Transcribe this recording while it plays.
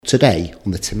today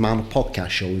on the Tim Marner podcast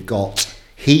show, we've got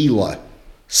healer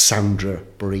Sandra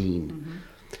Breen. Mm-hmm.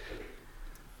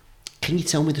 Can you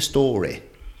tell me the story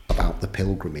about the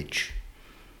pilgrimage?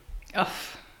 Oh,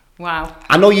 wow.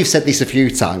 I know you've said this a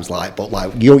few times,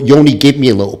 but you only give me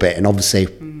a little bit, and obviously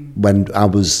when I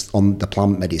was on the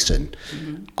plant medicine,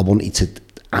 I wanted to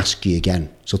ask you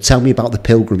again. So tell me about the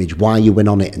pilgrimage, why you went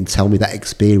on it, and tell me that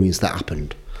experience that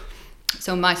happened.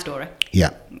 So my story. Yeah.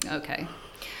 Okay.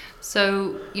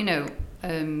 So,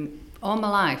 all my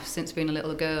life, since being a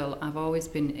little girl, I've always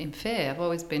been in fear. I've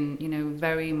always been,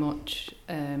 very much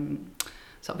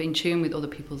sort of in tune with other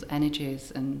people's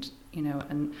energies and,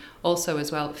 and also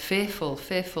as well fearful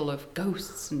of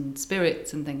ghosts and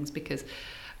spirits and things, because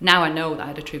now I know that I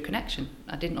had a true connection.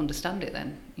 I didn't understand it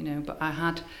then, but I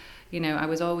had, I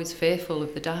was always fearful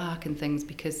of the dark and things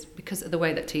because of the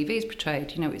way that TV is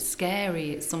portrayed. It's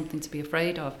scary, it's something to be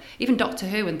afraid of. Even Doctor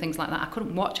Who and things like that, I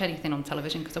couldn't watch anything on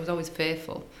television because I was always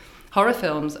fearful. Horror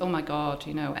films, oh my God,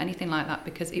 anything like that,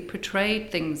 because it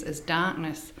portrayed things as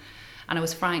darkness and I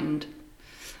was frightened.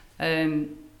 So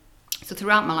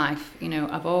throughout my life,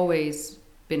 I've always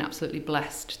been absolutely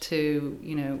blessed to,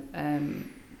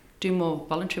 do more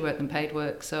voluntary work than paid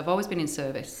work. So I've always been in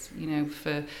service,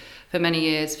 for many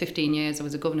years, 15 years, I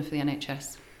was a governor for the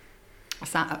NHS. I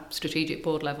sat at strategic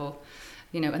board level,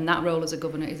 and that role as a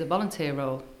governor is a volunteer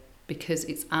role because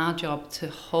it's our job to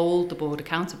hold the board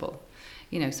accountable.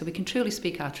 So we can truly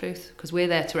speak our truth because we're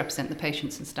there to represent the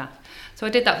patients and staff. So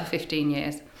I did that for 15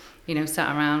 years,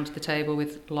 sat around the table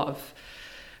with a lot of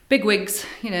big wigs,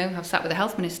 I've sat with the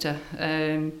health minister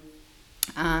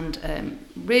and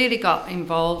really got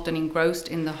involved and engrossed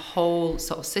in the whole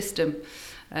sort of system.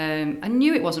 I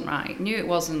knew it wasn't right, knew it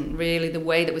wasn't really the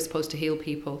way that we're supposed to heal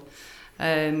people.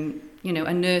 A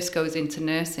nurse goes into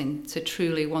nursing to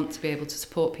truly want to be able to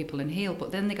support people and heal,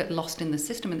 but then they get lost in the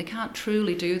system and they can't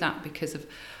truly do that because of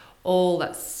all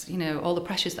that's, all the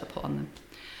pressures that are put on them.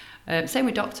 Same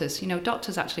with doctors.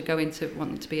 Doctors actually go into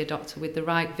wanting to be a doctor with the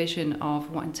right vision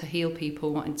of wanting to heal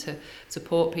people, wanting to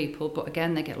support people, but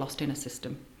again, they get lost in a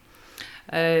system.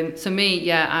 So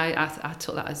me, I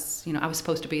took that as, I was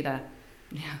supposed to be there.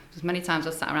 Yeah, as many times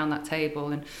I sat around that table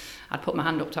and I'd put my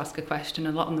hand up to ask a question,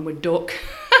 and a lot of them would duck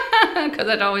because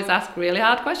I'd always ask really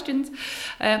hard questions.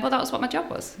 But that was what my job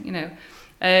was, I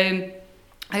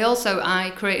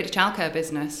created a childcare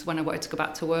business when I wanted to go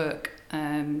back to work.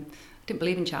 I didn't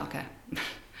believe in childcare.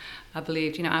 I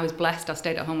believed, I was blessed. I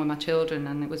stayed at home with my children,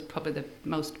 and it was probably the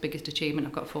biggest achievement.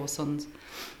 I've got 4 sons.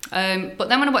 But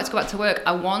then when I wanted to go back to work,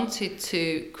 I wanted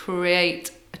to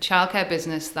create a childcare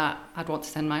business that I'd want to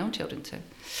send my own children to.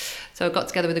 So I got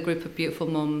together with a group of beautiful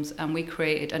mums and we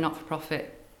created a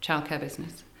not-for-profit childcare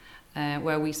business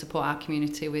where we support our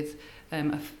community with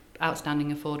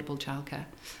outstanding affordable childcare.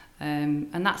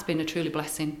 And that's been a truly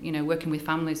blessing, working with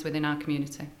families within our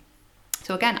community.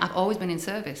 So again, I've always been in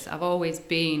service. I've always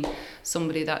been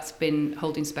somebody that's been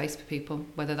holding space for people,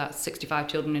 whether that's 65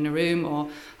 children in a room or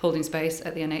holding space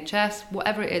at the NHS,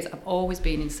 whatever it is, I've always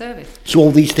been in service. So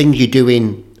all these things you're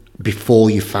doing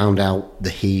before you found out the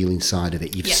healing side of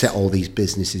it, you've set all these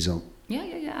businesses up.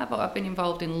 Yeah. I've been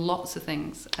involved in lots of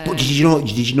things. But did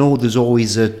you know there's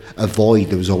always a void,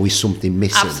 there was always something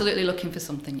missing? Absolutely looking for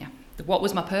something, yeah. What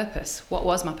was my purpose?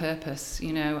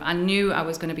 I knew I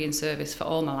was going to be in service for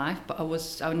all my life, but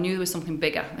I knew there was something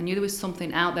bigger. I knew there was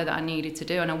something out there that I needed to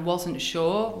do, and I wasn't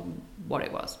sure what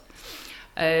it was.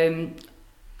 I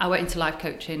went into life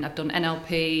coaching. I've done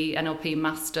NLP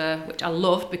Master, which I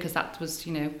loved because that was,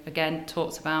 again,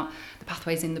 talks about the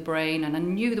pathways in the brain, and I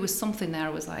knew there was something there. I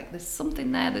was like, there's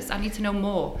something there. I need to know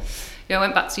more. I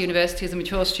went back to university as a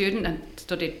mature student and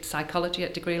studied psychology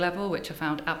at degree level, which I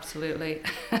found absolutely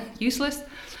useless.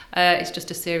 It's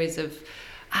just a series of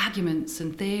arguments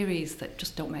and theories that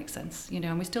just don't make sense,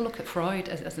 and we still look at Freud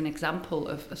as an example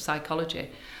of psychology.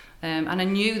 And I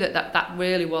knew that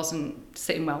really wasn't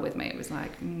sitting well with me. It was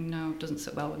like, no, it doesn't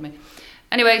sit well with me.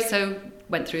 Anyway, so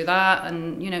went through that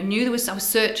and, knew I was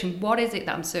searching, what is it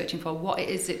that I'm searching for? What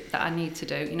is it that I need to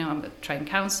do? I'm a trained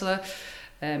counsellor,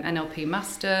 NLP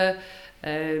Master,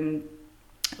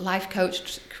 life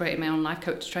coach, created my own life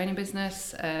coach training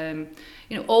business.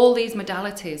 All these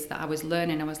modalities that I was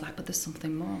learning, I was like, but there's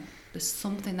something more. There's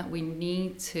something that we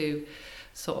need to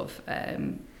sort of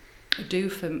do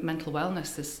for mental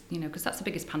wellness, because that's the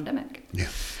biggest pandemic. Yeah.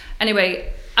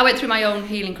 Anyway, I went through my own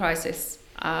healing crisis.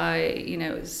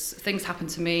 Things happened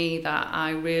to me that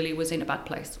I really was in a bad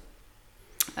place.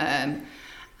 And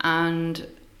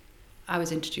I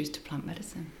was introduced to plant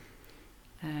medicine.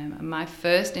 And my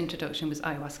first introduction was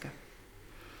ayahuasca.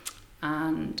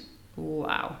 And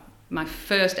wow, My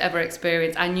first ever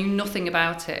experience. I knew nothing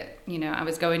about it. You know, I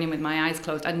was going in with my eyes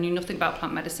closed. I knew nothing about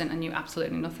plant medicine. I knew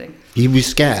absolutely nothing. You were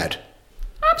scared?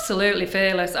 Absolutely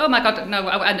fearless. Oh my God, no,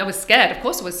 I was scared. Of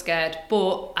course I was scared,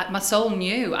 but my soul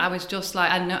knew. I was just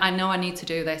like, I know I need to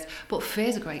do this. But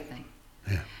fear's a great thing.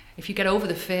 Yeah. If you get over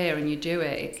the fear and you do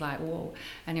it, it's like, whoa.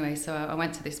 Anyway, so I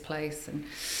went to this place and,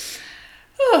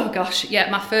 oh gosh, yeah,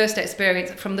 my first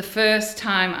experience, from the first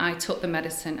time I took the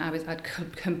medicine, I had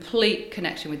complete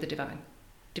connection with the divine.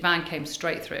 Divine came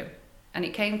straight through. And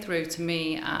it came through to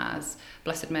me as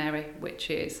Blessed Mary, which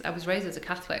is, I was raised as a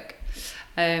Catholic.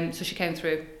 So she came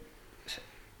through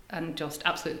and just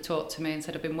absolutely talked to me and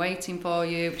said, I've been waiting for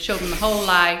you, showed me my whole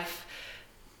life,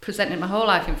 presented my whole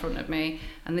life in front of me,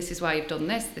 and this is why you've done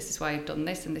this is why you've done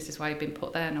this, and this is why you've been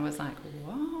put there. And I was like,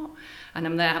 what? And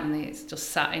I'm there having these, just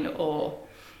sat in awe.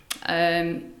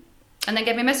 And then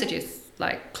gave me messages,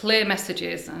 like clear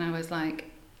messages, and I was like,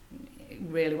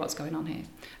 really, what's going on here?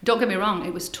 Don't get me wrong,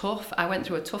 it was tough. I went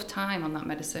through a tough time on that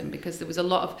medicine because there was a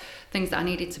lot of things that I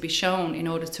needed to be shown in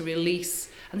order to release,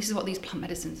 and this is what these plant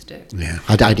medicines do. Yeah,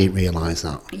 I didn't realise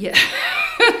that. Yeah,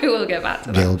 we'll get back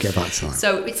to that. Yeah, we'll get back to that.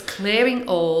 So it's clearing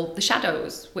all the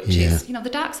shadows, which is, you know, the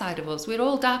dark side of us. We're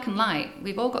all dark and light.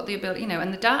 We've all got the ability, you know,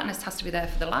 and the darkness has to be there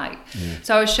for the light. Yeah.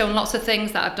 So I was shown lots of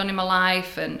things that I've done in my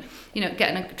life and, you know,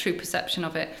 getting a true perception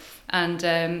of it. And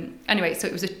anyway, so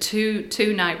it was a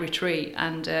two-night retreat,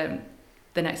 and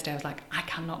the next day I was like, I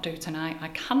cannot do tonight.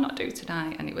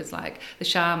 And it was like the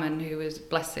shaman, who was,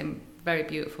 bless him, very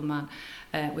beautiful man,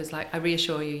 was like, I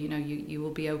reassure you, you know, you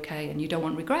will be okay and you don't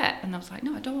want regret. And I was like,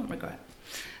 no, I don't want regret.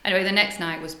 Anyway, the next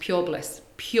night was pure bliss,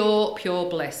 pure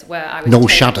bliss, where I was no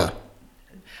shadow.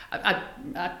 I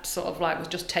sort of like was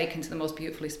just taken to the most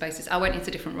beautiful spaces. I went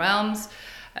into different realms,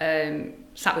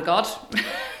 sat with God.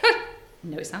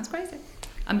 No, it sounds crazy.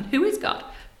 I mean, who is God?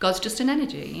 God's just an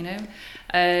energy, you know.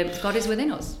 God is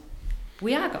within us.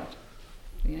 We are God,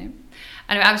 you know.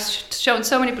 Anyway, I was shown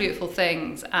so many beautiful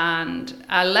things, and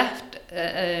I left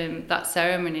that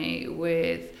ceremony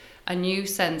with a new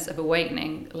sense of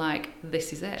awakening, like,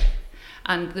 this is it.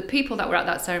 And the people that were at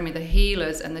that ceremony, the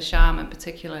healers and the shaman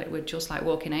particularly, were just like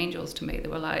walking angels to me. They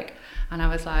were like, and I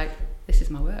was like, this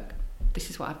is my work. This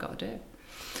is what I've got to do.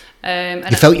 And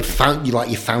you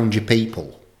found your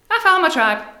people. I found my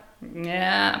tribe.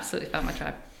 Yeah, absolutely found my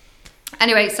tribe.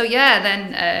 Anyway, so yeah,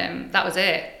 then that was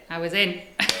it. I was in.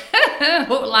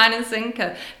 Hook, line and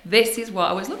sinker. This is what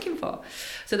I was looking for.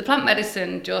 So the plant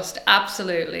medicine just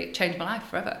absolutely changed my life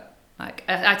forever. Like,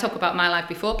 I talk about my life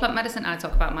before plant medicine, I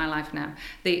talk about my life now.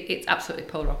 It's absolutely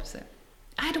polar opposite.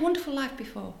 I had a wonderful life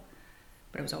before,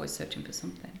 but I was always searching for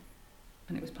something,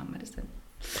 and it was plant medicine.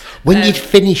 When you'd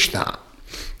finished that,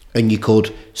 and you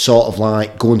could sort of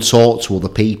like go and talk to other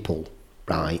people,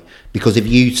 right? Because if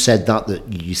you said that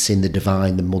you've seen the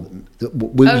divine, the mother,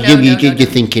 you're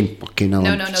thinking, fucking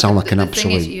hell, sound like an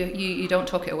absolute. The thing is, you don't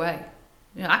talk it away.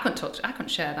 You know, I couldn't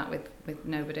share that with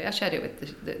nobody. I shared it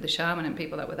with the shaman and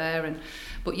people that were there,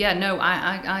 but yeah, no,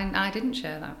 I didn't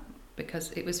share that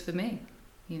because it was for me,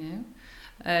 you know,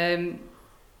 and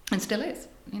still is.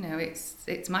 You know,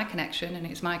 it's my connection and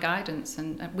it's my guidance,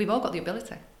 and we've all got the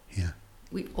ability. Yeah.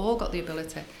 We've all got the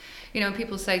ability. You know, and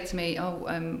people say to me,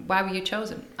 why were you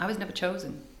chosen? I was never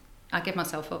chosen. I gave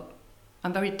myself up.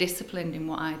 I'm very disciplined in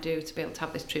what I do to be able to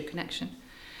have this true connection.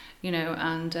 You know,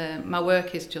 and my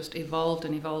work is just evolved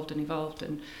and evolved and evolved.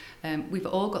 And we've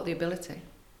all got the ability.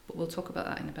 But we'll talk about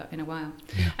that in a while.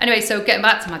 Yeah. Anyway, so getting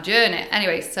back to my journey.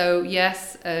 Anyway, so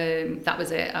yes, that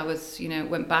was it. I was, you know,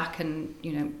 went back and,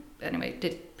 you know, anyway,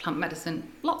 did plant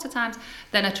medicine lots of times.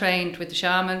 Then I trained with the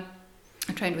shaman.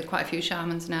 I trained with quite a few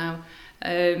shamans now,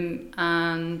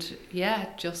 and yeah,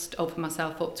 just opened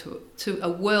myself up to a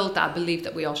world that I believe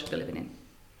that we all should be living in.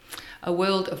 A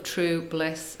world of true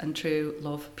bliss and true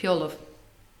love, pure love.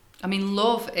 I mean,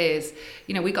 love is,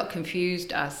 you know, we got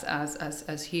confused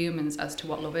as humans as to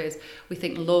what love is. We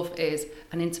think love is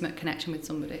an intimate connection with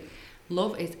somebody.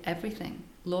 Love is everything.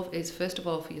 Love is, first of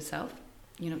all, for yourself.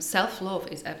 You know, self-love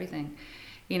is everything.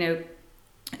 You know,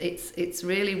 it's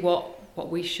really what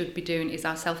we should be doing is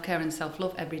our self-care and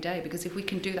self-love every day, because if we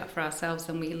can do that for ourselves,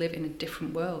 then we live in a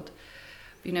different world.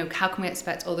 You know, how can we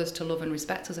expect others to love and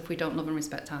respect us if we don't love and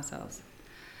respect ourselves?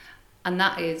 And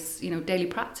that is, you know, daily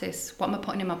practice. What am I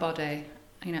putting in my body?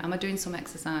 You know, am I doing some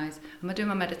exercise? Am I doing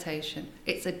my meditation?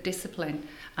 It's a discipline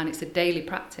and it's a daily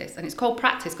practice, and it's called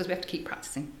practice because we have to keep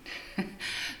practicing.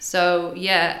 So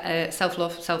yeah,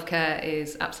 self-love, self-care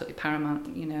is absolutely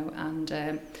paramount, you know,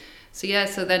 and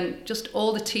So then just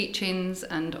all the teachings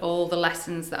and all the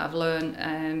lessons that I've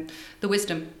learned, the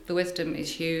wisdom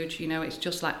is huge. You know, it's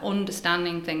just like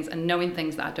understanding things and knowing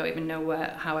things that I don't even know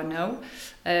how I know,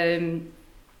 and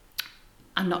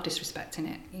not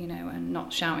disrespecting it, you know, and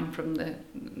not shouting from the,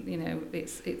 you know,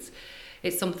 it's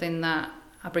something that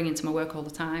I bring into my work all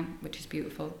the time, which is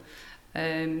beautiful.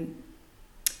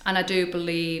 And I do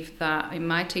believe that in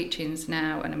my teachings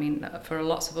now, and I mean, for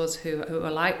lots of us who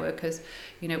are light workers,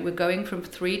 you know, we're going from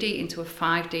 3D into a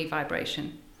 5D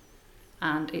vibration.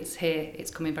 And it's here,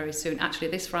 it's coming very soon. Actually,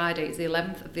 this Friday is the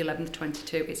 11th of the 11th,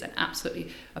 22. It's an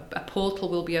absolutely, a portal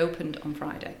will be opened on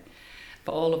Friday for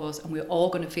all of us, and we're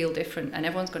all going to feel different. And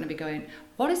everyone's going to be going,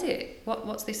 what is it?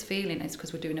 What's this feeling? It's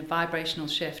because we're doing a vibrational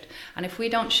shift. And if we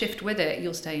don't shift with it,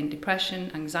 you'll stay in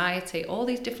depression, anxiety, all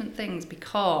these different things,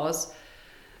 because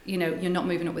you know, you're not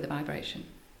moving up with the vibration.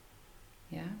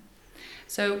 Yeah.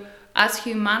 So as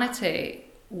humanity,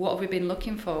 what have we been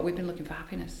looking for? We've been looking for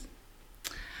happiness.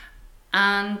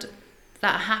 And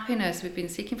that happiness we've been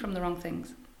seeking from the wrong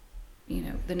things. You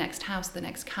know, the next house, the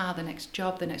next car, the next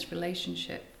job, the next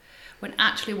relationship. When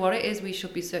actually what it is we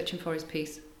should be searching for is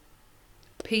peace.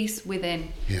 Peace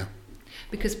within. Yeah.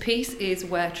 Because peace is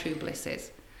where true bliss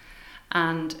is.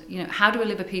 And, you know, how do we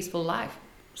live a peaceful life?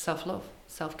 Self-love,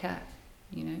 self-care.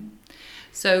 You know,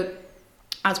 so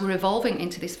as we're evolving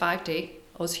into this 5D,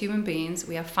 us human beings,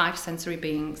 we have 5 sensory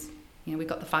beings. You know, we've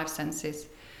got the 5 senses.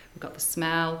 We've got the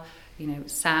smell, you know,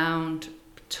 sound,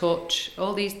 touch,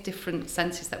 all these different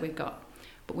senses that we've got.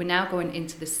 But we're now going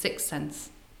into the 6th sense,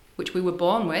 which we were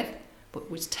born with,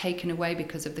 but was taken away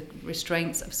because of the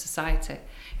restraints of society.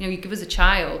 You know, you give us a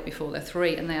child before they're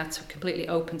 3 and they are completely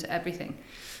open to everything,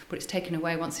 but it's taken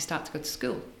away once they start to go to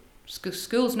school.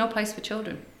 School's no place for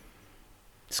children.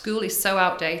 School is so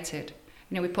outdated.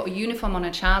 You know, we put a uniform on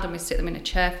a child and we sit them in a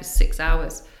chair for 6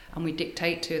 hours and we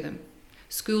dictate to them.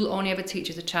 School only ever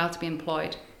teaches a child to be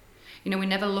employed. You know, we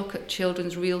never look at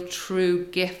children's real, true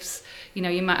gifts. You know,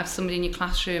 you might have somebody in your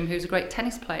classroom who's a great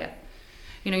tennis player.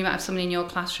 You know, you might have somebody in your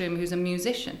classroom who's a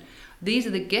musician. These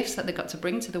are the gifts that they've got to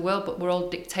bring to the world, but we're all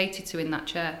dictated to in that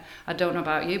chair. I don't know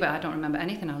about you, but I don't remember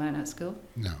anything I learned at school.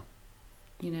 No.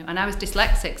 You know, and I was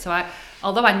dyslexic, so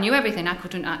although I knew everything, I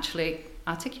couldn't actually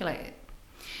articulate it.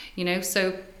 You know,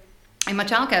 so in my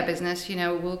childcare business, you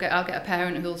know, I'll get a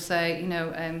parent who'll say, you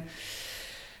know,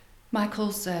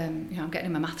 Michael's, you know, I'm getting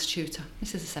him a maths tutor.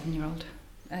 This is a 7-year-old.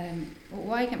 Well,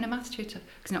 why are you getting a maths tutor?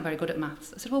 Because he's not very good at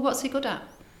maths. I said, well, what's he good at?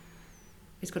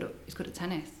 He's good at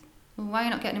tennis. Well, why are you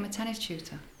not getting him a tennis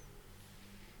tutor?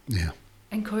 Yeah.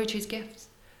 Encourage his gifts.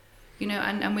 You know,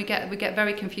 and we get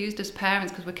very confused as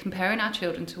parents because we're comparing our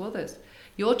children to others.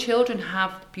 Your children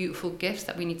have beautiful gifts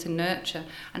that we need to nurture,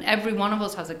 and every one of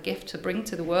us has a gift to bring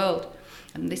to the world.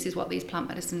 And this is what these plant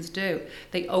medicines do.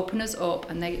 They open us up,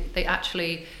 and they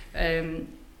actually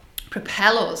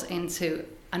propel us into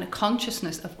a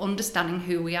consciousness of understanding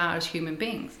who we are as human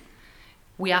beings.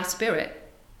 We are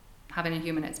spirit, having a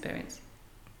human experience.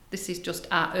 This is just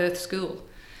our earth school.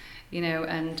 You know,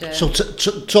 and so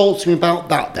talk to me about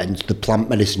that then. The plant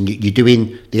medicine, you're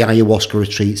doing the ayahuasca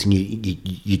retreats, and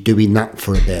you're doing that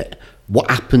for a bit.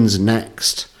 What happens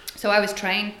next? So I was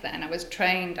trained then. I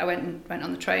went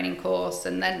on the training course,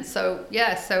 and then so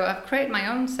I've created my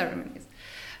own ceremonies.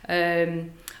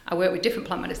 I work with different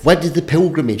plant medicines. Where did the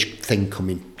pilgrimage thing come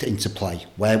into play?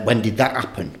 When did that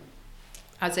happen?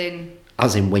 As in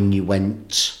when you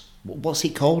went. What's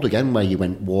it called again? Where you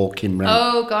went walking around?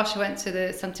 Oh gosh, I went to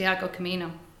the Santiago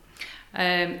Camino.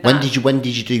 When did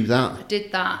you do that? I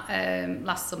did that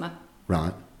last summer.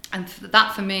 Right. And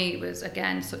that for me was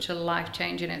again such a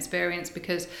life-changing experience,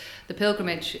 because the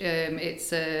pilgrimage,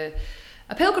 a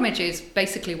pilgrimage is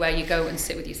basically where you go and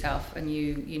sit with yourself, and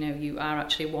you are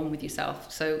actually one with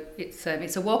yourself. So it's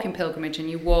a walking pilgrimage, and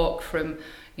you walk from.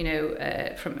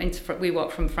 We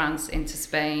walk from France into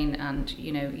Spain, and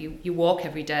you walk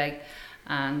every day,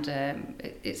 and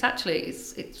it's I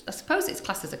suppose it's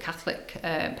classed as a Catholic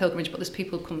pilgrimage, but there's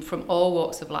people who come from all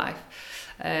walks of life.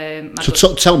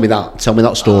 Tell me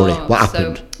that story. What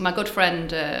happened? So my good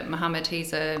friend Mohammed,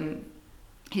 he's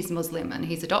Muslim and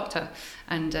he's a doctor,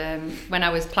 and when I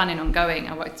was planning on going,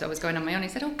 I was going on my own. He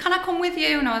said, "Oh, can I come with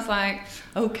you?" And I was like,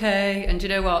 "Okay." And you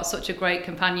know what? Such a great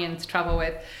companion to travel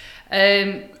with.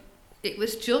 It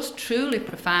was just truly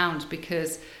profound,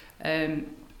 because the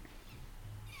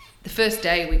first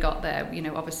day we got there,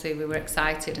 obviously we were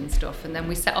excited and stuff, and then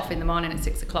we set off in the morning at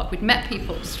 6:00. We'd met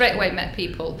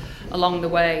people along the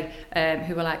way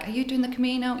who were like, "Are you doing the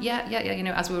Camino?" Yeah,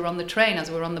 as we were on the train, as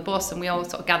we were on the bus, and we all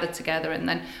sort of gathered together, and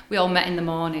then we all met in the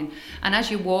morning. And as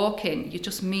you're walking, you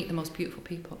just meet the most beautiful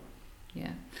people.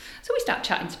 Yeah. So we start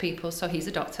chatting to people. So he's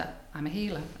a doctor, I'm a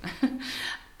healer.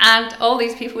 And all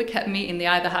these people we kept meeting, they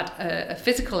either had a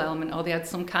physical element or they had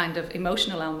some kind of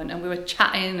emotional element, and we were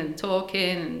chatting and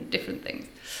talking and different things.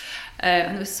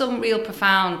 And there was some real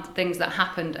profound things that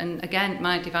happened. And again,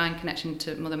 my divine connection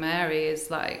to Mother Mary is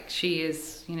like, she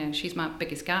is, you know, she's my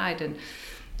biggest guide. And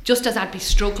just as I'd be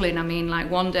struggling, I mean,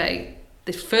 like one day,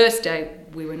 this first day,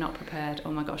 we were not prepared.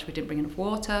 Oh my gosh, we didn't bring enough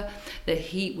water. The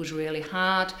heat was really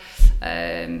hard.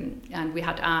 And we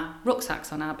had our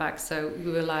rucksacks on our backs. So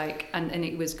we were like, and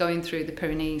it was going through the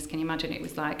Pyrenees. Can you imagine? It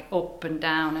was like up and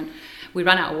down. And we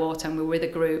ran out of water and we were with a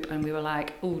group and we were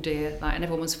like, oh dear. Like, and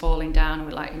everyone was falling down. And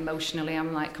we're like, emotionally,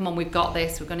 I'm like, come on, we've got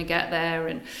this. We're going to get there.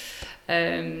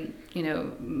 And, you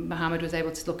know, Muhammad was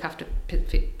able to look after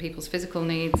people's physical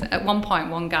needs. At one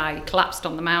point, one guy collapsed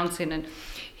on the mountain and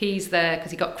he's there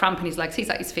because he got cramp in his legs. He's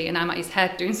at his feet and I'm at his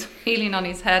head doing some healing on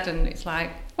his head, and it's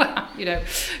like, wow, you know,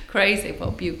 crazy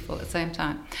but beautiful at the same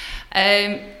time.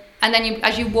 And then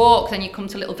as you walk, then you come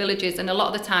to little villages, and a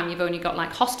lot of the time you've only got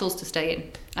like hostels to stay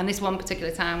in. And this one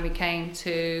particular time we'd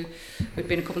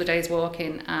been a couple of days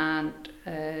walking, and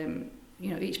you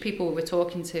know, each people we were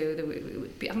talking to, we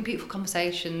would be having beautiful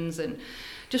conversations and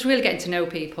just really getting to know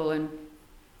people. And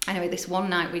anyway, this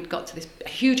one night we'd got to this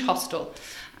huge hostel,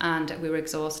 and we were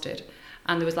exhausted,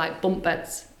 and there was like bunk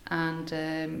beds, and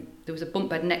there was a bunk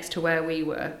bed next to where we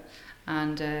were,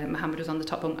 and Muhammad was on the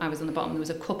top bunk, I was on the bottom. There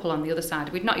was a couple on the other side.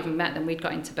 We'd not even met them. We'd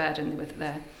got into bed and they were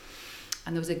there,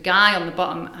 and there was a guy on the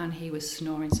bottom, and he was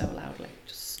snoring so loudly,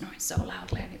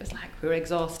 and it was like we were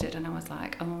exhausted, and I was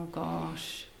like, oh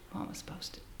gosh, what am I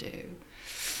supposed to do?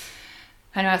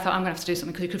 Anyway, I thought, I'm going to have to do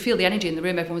something, because you could feel the energy in the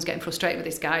room. Everyone was getting frustrated with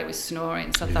this guy who was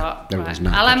snoring. So I thought, right,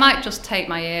 I might just take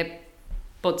my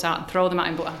earbuds out and throw them at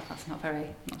him, but that's not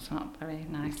very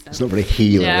nice. So. It's not very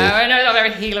healery. Yeah, no, not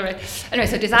very healery. Anyway,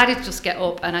 so I decided to just get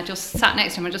up, and I just sat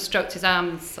next to him and just stroked his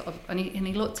arm, sort of, and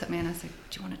he looked at me, and I said,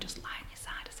 do you want to just lie on your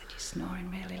side? I said, you're snoring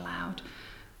really loud.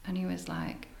 And he was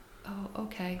like, oh,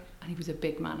 okay. And he was a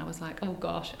big man. I was like, oh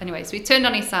gosh. Anyway, so he turned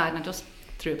on his side, and I just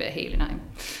threw a bit of healing at him.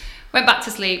 Went back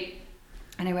to sleep.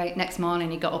 Anyway, next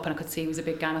morning he got up and I could see he was a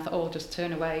big guy, and I thought, oh, I'll just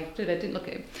turn away. I didn't look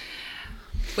at him.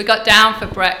 We got down for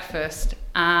breakfast,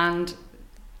 and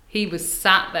he was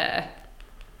sat there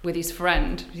with his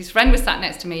friend. His friend was sat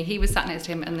next to me, he was sat next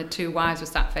to him, and the two wives were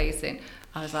sat facing.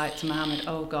 I was like to Mohammed,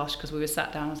 oh gosh, because we were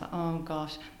sat down. I was like, oh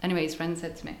gosh. Anyway, his friend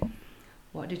said to me,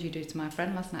 what did you do to my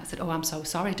friend last night? I said, oh, I'm so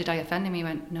sorry. Did I offend him? He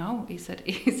went, no. He said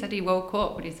he woke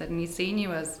up, and he said, and he's seen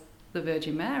you as the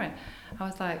Virgin Mary. I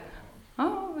was like,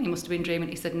 oh, he must have been dreaming.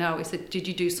 He said, no. He said, did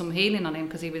you do some healing on him?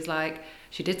 Because he was like,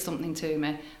 she did something to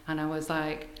me. And I was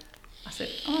like, I said,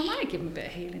 oh, I might give him a bit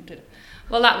of healing.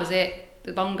 Well, that was it.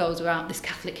 The bongos were out, this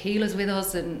Catholic healer's with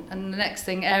us, and the next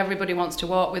thing, everybody wants to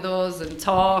walk with us and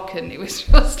talk, and it was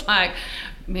just like,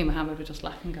 me and Muhammad were just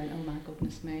laughing, going, oh my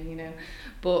goodness me, you know.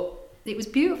 But it was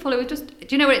beautiful. It was just, do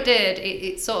you know what it did?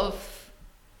 It sort of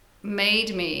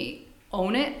made me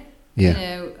own it. Yeah. You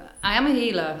know, I am a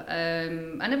healer.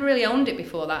 I never really owned it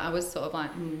before that. I was sort of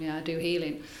like, yeah, I do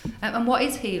healing. And what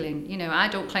is healing? You know, I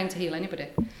don't claim to heal anybody.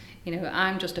 You know,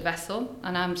 I'm just a vessel,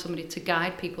 and I'm somebody to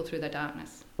guide people through their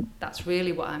darkness. That's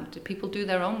really what I'm doing. People do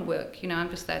their own work. You know, I'm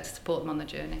just there to support them on the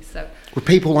journey. So, were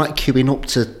people like queuing up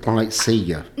to like see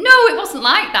you? No, it wasn't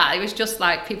like that. It was just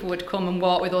like people would come and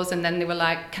walk with us, and then they were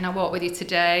like, "Can I walk with you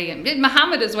today?" And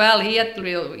Muhammad as well. He had the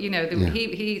real, you know,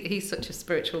 he's such a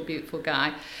spiritual, beautiful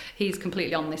guy. He's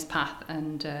completely on this path,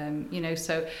 and you know,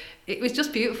 so it was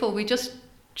just beautiful. We just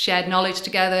shared knowledge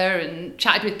together and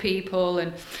chatted with people,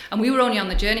 and we were only on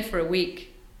the journey for a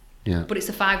week. Yeah. But it's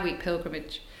a 5-week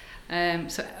pilgrimage.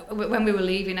 So when we were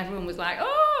leaving, everyone was like,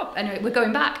 oh, anyway, we're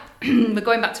going back. We're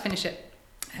going back to finish it.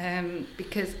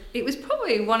 Because it was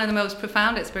probably one of the most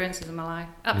profound experiences of my life.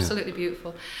 Absolutely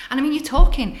beautiful. And I mean, you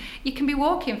can be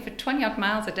walking for 20 odd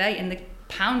miles a day in the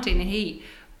pounding heat,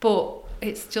 but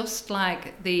it's just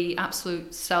like the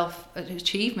absolute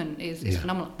self-achievement is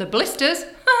phenomenal. The blisters,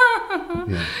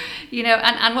 you know,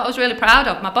 and what I was really proud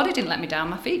of, my body didn't let me down,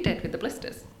 my feet did with the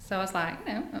blisters. So I was like,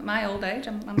 you know, at my old age,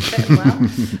 I'm fit as well.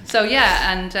 So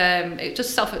yeah, and it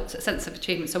just sense of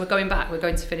achievement. So we're going back, we're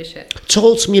going to finish it.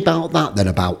 Talk to me about that then,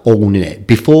 about owning it.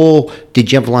 Before,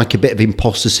 did you have like a bit of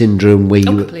imposter syndrome where you...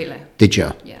 completely. Did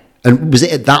you? Yeah. And was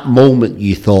it at that moment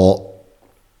you thought,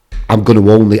 I'm going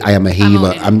to own it, I am a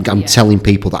healer, I'm telling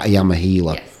people that I am a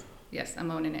healer? Yes,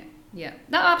 I'm owning it. Yeah.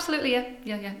 No, absolutely,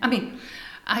 yeah. I mean,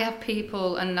 I have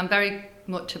people, and I'm very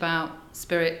much about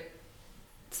spirit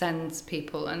sends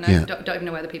people, and I don't even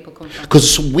know where the people come from.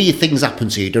 Because some weird things happen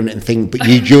to you, don't it? But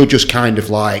you're just kind of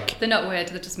like... They're not weird,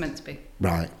 they're just meant to be.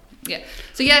 Right. Yeah.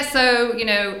 So you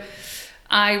know,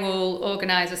 I will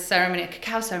organise a ceremony, a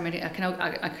cacao ceremony. I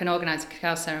can organise a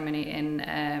cacao ceremony in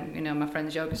my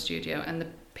friend's yoga studio, and the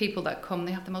people that come,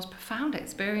 they have the most profound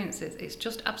experiences. It's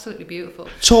just absolutely beautiful.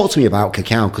 Talk to me about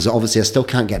cacao, because obviously I still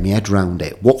can't get my head around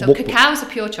it. Cacao is a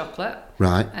pure chocolate,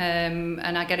 right?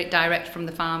 And I get it direct from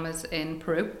the farmers in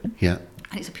Peru. Yeah,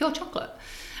 and it's a pure chocolate.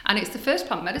 And it's the first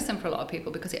plant medicine for a lot of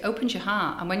people because it opens your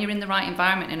heart. And when you're in the right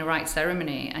environment, in a right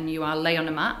ceremony, and you are lay on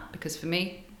a mat, because for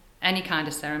me, any kind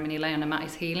of ceremony, lay on a mat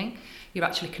is healing. You're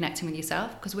actually connecting with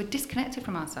yourself because we're disconnected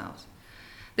from ourselves.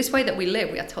 This way that we live,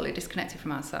 we are totally disconnected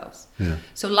from ourselves. Yeah.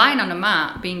 So lying on a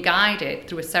mat, being guided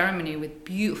through a ceremony with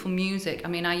beautiful music. I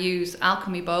mean, I use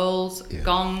alchemy bowls,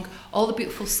 gong, all the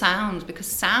beautiful sounds, because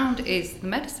sound is the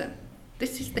medicine.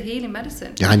 This is the healing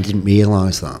medicine. Yeah, I didn't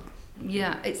realise that.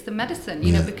 Yeah, it's the medicine,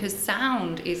 you know, because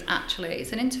sound is actually,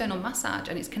 it's an internal massage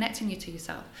and it's connecting you to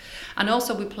yourself. And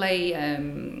also we play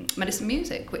medicine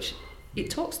music, which it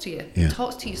talks to you, it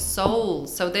talks to your soul.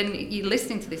 So then you're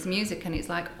listening to this music and it's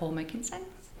like all making sense.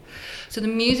 So the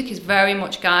music is very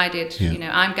much guided, you know,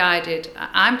 I'm guided.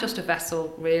 I'm just a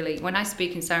vessel, really. When I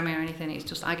speak in ceremony or anything, it's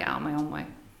just I get out of my own way.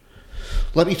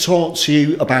 Let me talk to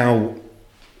you about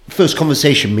first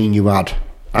conversation me and you had.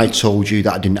 I told you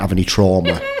that I didn't have any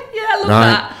trauma. I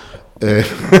love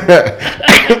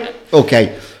that.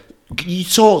 Okay, can you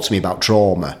talk to me about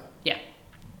trauma? Yeah.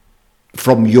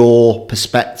 From your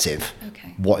perspective,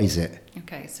 what is it?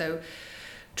 Okay, so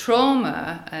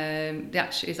trauma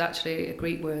is actually a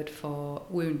Greek word for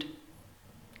wound.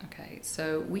 Okay,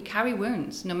 so we carry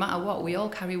wounds, no matter what, we all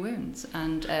carry wounds.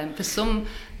 And for some,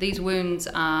 these wounds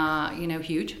are, you know,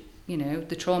 huge. You know,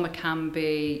 the trauma can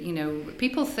be, you know,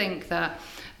 people think that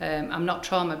I'm not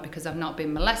traumatized because I've not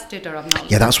been molested or I've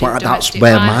not. Yeah, that's where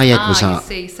my head was at.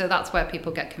 See, so that's where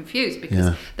people get confused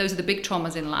because those are the big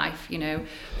traumas in life. You know,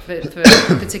 for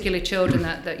particularly children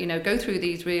that you know go through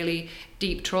these really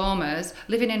deep traumas.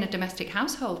 Living in a domestic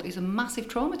household is a massive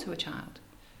trauma to a child.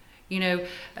 You know,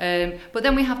 but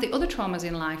then we have the other traumas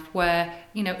in life where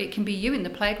you know it can be you in the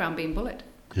playground being bullied.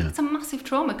 Yeah. It's a massive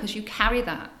trauma because you carry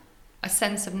that. A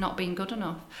sense of not being good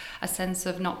enough, a sense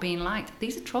of not being liked.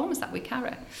 These are traumas that we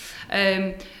carry.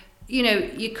 You know,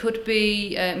 you could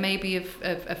be maybe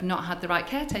have not had the right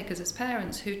caretakers as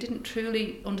parents who didn't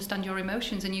truly understand your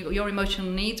emotions and your emotional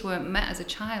needs weren't met as a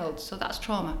child. So that's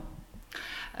trauma.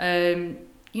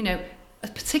 You know,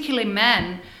 particularly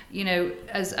men, you know,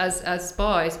 as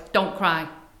boys, don't cry.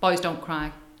 Boys don't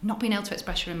cry. Not being able to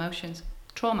express your emotions.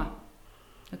 Trauma.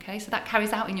 Okay, so that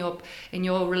carries out in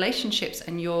your relationships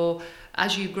and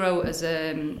as you grow as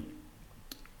an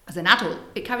adult,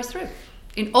 it carries through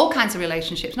in all kinds of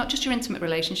relationships, not just your intimate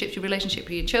relationships, your relationship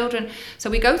with your children. So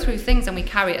we go through things and we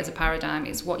carry it as a paradigm.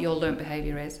 It's what your learned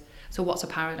behaviour is. So what's a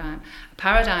paradigm? A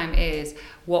paradigm is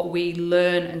what we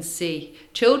learn and see.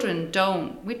 Children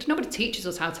nobody teaches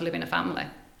us how to live in a family.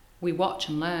 We watch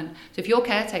and learn. So if your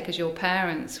caretakers, your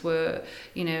parents were,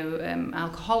 you know,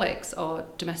 alcoholics or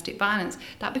domestic violence,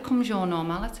 that becomes your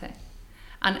normality.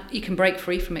 And you can break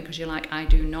free from it because you're like, I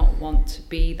do not want to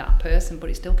be that person, but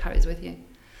it still carries with you.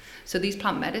 So these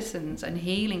plant medicines and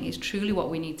healing is truly what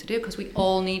we need to do because we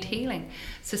all need healing.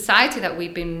 Society that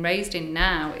we've been raised in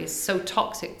now is so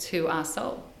toxic to our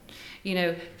soul. You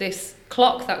know, this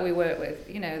clock that we work with,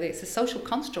 you know, it's a social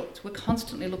construct. We're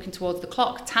constantly looking towards the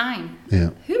clock, time.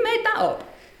 Yeah. Who made that up?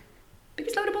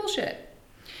 Biggest load of bullshit.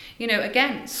 You know,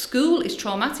 again, school is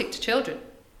traumatic to children.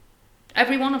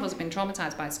 Every one of us have been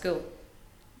traumatized by school.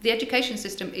 The education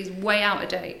system is way out of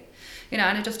date. You know,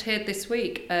 and I just heard this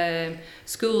week,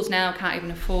 schools now can't even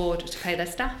afford to pay their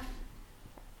staff.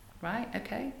 Right?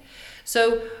 Okay.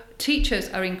 So teachers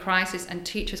are in crisis and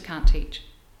teachers can't teach.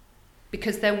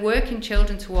 Because they're working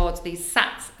children towards these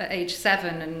SATs at age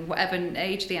 7 and whatever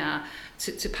age they are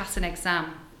to pass an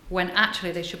exam, when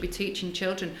actually they should be teaching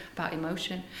children about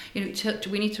emotion. You know,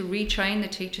 we need to retrain the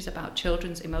teachers about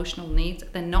children's emotional needs.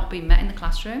 They're not being met in the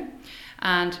classroom,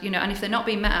 and you know, and if they're not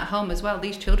being met at home as well,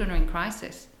 these children are in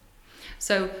crisis.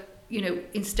 So you know,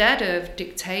 instead of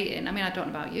dictating, I mean, I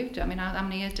don't know about you. I mean, how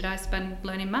many years did I spend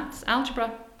learning maths,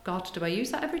 algebra? God, do I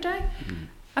use that every day?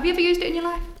 Have you ever used it in your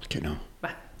life? I don't know.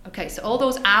 Right. Okay, so all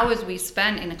those hours we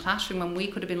spent in a classroom when we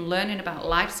could have been learning about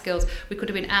life skills, we could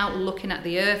have been out looking at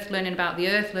the earth, learning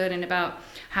about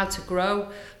how to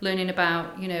grow, learning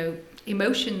about, you know,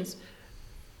 emotions,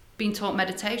 being taught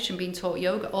meditation, being taught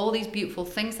yoga, all these beautiful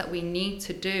things that we need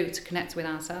to do to connect with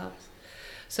ourselves.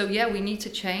 So yeah, we need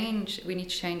to change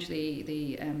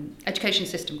the education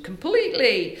system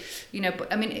completely, you know,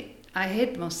 but I mean, I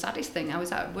heard the most saddest thing. I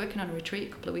was out working on a retreat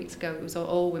a couple of weeks ago. It was an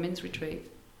all women's retreat.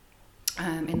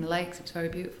 In the lakes. It was very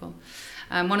beautiful.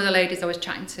 One of the ladies I was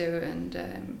chatting to,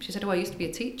 and she said, I used to be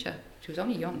a teacher. She was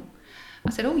only young.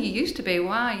 I said, oh, you used to be.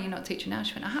 Why are you not teaching now?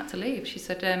 She went, I had to leave. She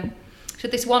said,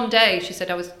 this one day, she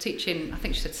said, I was teaching, I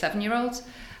think she said 7-year-olds,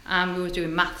 and we were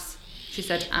doing maths. She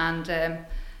said, and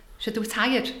she said they were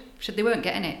tired. She said they weren't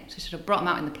getting it. So she said, I brought them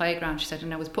out in the playground. She said,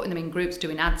 and I was putting them in groups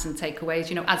doing ads and takeaways,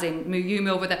 you know, as in, move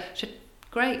over there. She said,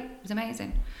 great, it was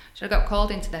amazing. She said, I got called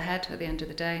into the head at the end of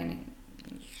the day, and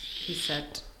he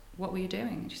said, what were you doing?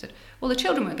 And she said, well, the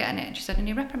children weren't getting it. And she said, and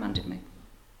he reprimanded me.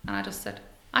 And I just said,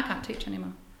 I can't teach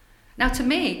anymore. Now, to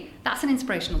me, that's an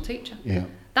inspirational teacher. Yeah.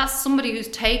 That's somebody who's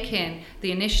taking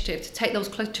the initiative to take those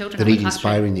children. They're really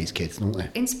inspiring these kids, aren't they?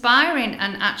 Inspiring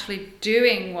and actually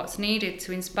doing what's needed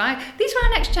to inspire. These are our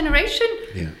next generation.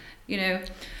 Yeah. You know,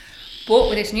 but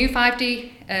with this new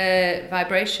 5D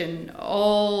vibration,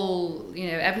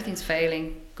 everything's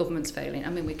failing. Government's failing. I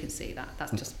mean, we can see that.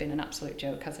 That's just been an absolute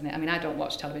joke, hasn't it? I mean, I don't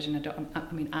watch television.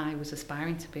 I was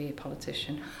aspiring to be a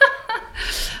politician.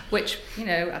 Which, you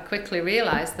know, I quickly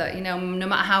realised that, you know, no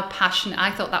matter how passionate,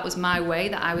 I thought that was my way,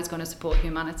 that I was going to support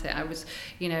humanity. I was,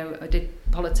 you know, I did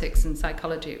politics and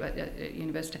psychology at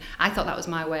university. I thought that was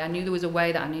my way. I knew there was a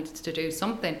way that I needed to do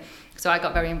something. So I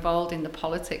got very involved in the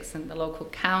politics and the local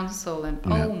council, and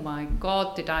oh my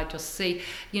God, did I just see,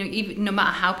 you know, even no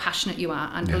matter how passionate you are,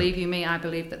 and believe you me, I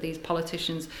believe that these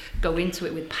politicians go into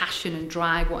it with passion and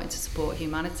drive, wanting to support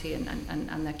humanity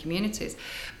and their communities.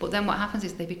 But then what happens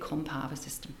is they become part of a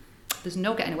system. There's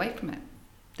no getting away from it.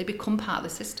 They become part of the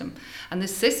system. And the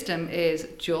system is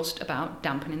just about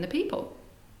dampening the people.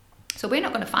 So we're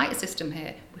not going to fight a system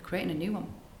here. We're creating a new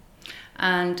one.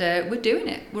 And we're doing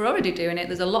it. We're already doing it.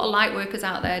 There's a lot of light workers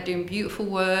out there doing beautiful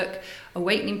work,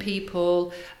 awakening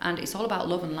people, and it's all about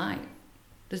love and light.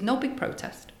 There's no big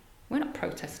protest. We're not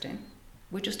protesting.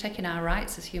 We're just taking our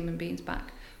rights as human beings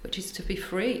back, which is to be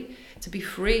free,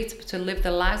 to live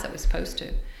the lives that we're supposed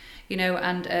to. You know,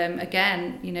 and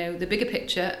again, you know, the bigger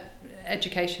picture,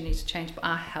 education needs to change, but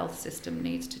our health system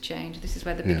needs to change. This is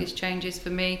where the biggest change is for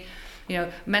me. You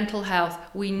know, mental health,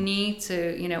 we need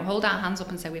to, you know, hold our hands up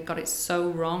and say we've got it so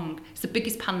wrong. It's the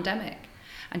biggest pandemic.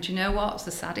 And do you know what's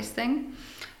the saddest thing?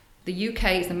 The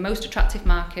UK is the most attractive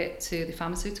market to the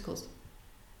pharmaceuticals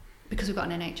because we've got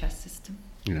an NHS system.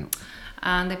 Yeah.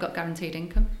 And they've got guaranteed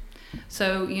income.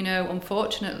 So, you know,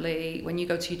 unfortunately, when you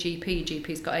go to your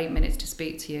GP's got 8 minutes to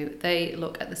speak to you. They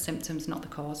look at the symptoms, not the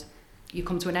cause. You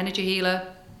come to an energy healer,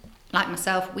 like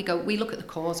myself, we look at the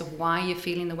cause of why you're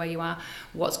feeling the way you are,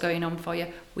 what's going on for you.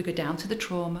 We go down to the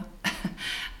trauma.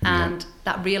 And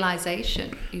that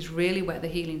realisation is really where the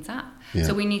healing's at. Yeah.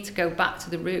 So we need to go back to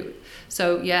the root.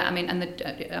 So, yeah, I mean,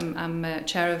 and I'm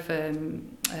chair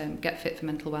of Get Fit for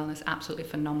Mental Wellness, absolutely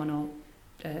phenomenal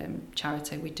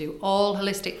charity. We do all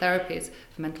holistic therapies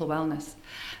for mental wellness,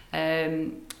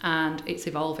 and it's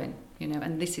evolving, you know,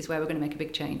 and this is where we're going to make a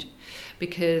big change,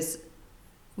 because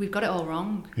we've got it all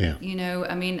wrong. You know,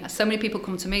 I mean, so many people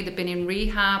come to me, they've been in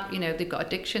rehab, you know, they've got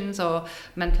addictions or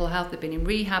mental health, they've been in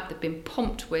rehab, they've been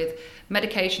pumped with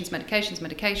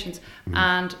medications,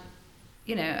 and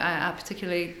you know, I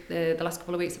particularly the last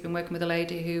couple of weeks I've been working with a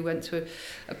lady who went to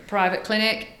a private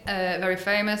clinic, very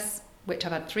famous, which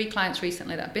I've had 3 clients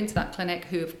recently that have been to that clinic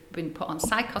who have been put on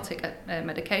psychotic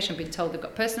medication, been told they've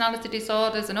got personality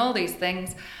disorders and all these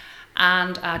things,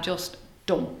 and are just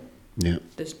dumb. Yeah.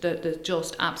 They're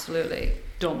just absolutely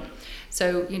dumb.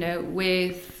 So, you know,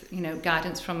 with, you know,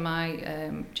 guidance from my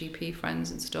GP friends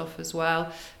and stuff as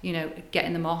well, you know,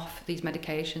 getting them off these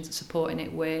medications and supporting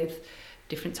it with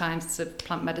different types of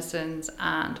plant medicines,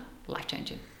 and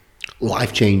life-changing.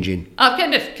 Life-changing. Oh,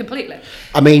 kind of, completely.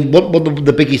 I mean, one of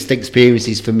the biggest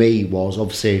experiences for me was,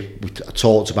 obviously, I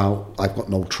talked about I've got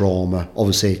no trauma.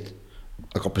 Obviously,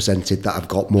 I got presented that I've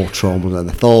got more trauma than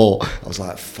I thought. I was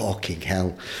like, fucking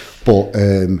hell. But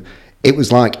it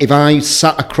was like, if I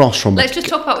sat across from... Let's just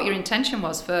talk about what your intention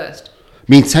was first.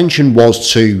 My intention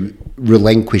was to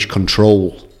relinquish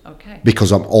control. Okay.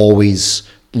 Because I'm always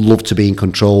loved to be in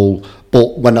control.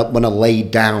 But when I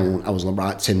laid down, I was like,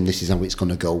 right, Tim, this is how it's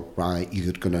going to go, right?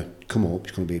 You're going to come up,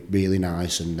 it's going to be really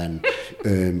nice, and then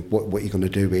what you're going to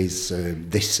do is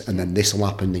this, and then this will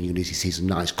happen, then you're going to see some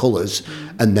nice colours,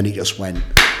 and then it just went,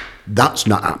 that's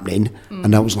not happening.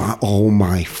 And I was like, oh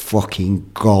my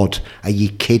fucking God, are you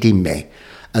kidding me?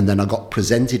 And then I got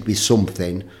presented with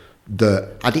something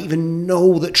that I didn't even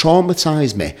know that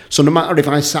traumatised me. So no matter if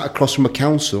I sat across from a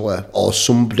counsellor or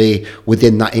somebody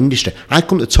within that industry, I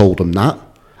couldn't have told them that.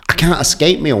 I can't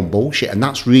escape my own bullshit, and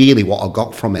that's really what I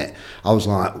got from it. I was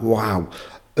like, wow.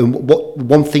 And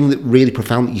one thing that really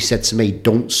profound that you said to me,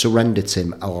 don't surrender,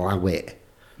 Tim, allow it.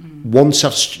 Once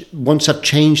I've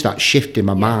changed that shift in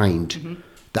my mind,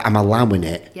 that I'm allowing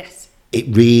it, it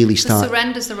really So started.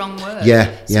 surrender's the wrong word.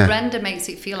 Yeah, yeah. Surrender makes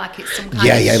it feel like it's some kind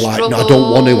Yeah, of like, struggle. no,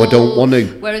 I don't want to.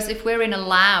 Whereas if we're in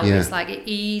allow, Yeah. it's like it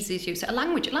eases you. So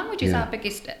language is Yeah. our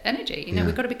biggest energy. You know, Yeah.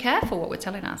 we've got to be careful what we're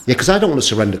telling ourselves. Yeah, because I don't want to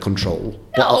surrender control,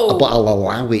 but, No. but I'll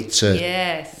allow it to.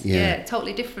 Yes, Yeah. yeah,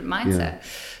 totally different mindset.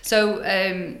 So,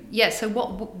 so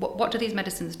what do these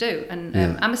medicines do? And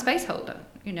I'm a space holder.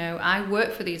 You know, I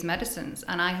work for these medicines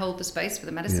and I hold the space for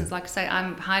the medicines. Yeah. Like I say,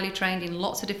 I'm highly trained in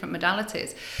lots of different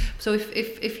modalities. So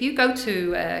if you go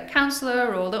to a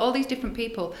counsellor or all these different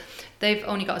people, they've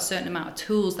only got a certain amount of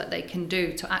tools that they can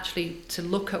do to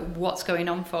look at what's going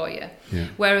on for you. Yeah.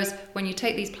 Whereas when you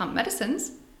take these plant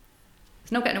medicines,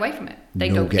 there's no getting away from it. They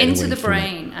No go getting into away the from it.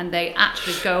 brain and they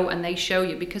actually go and they show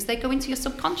you because they go into your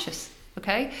subconscious.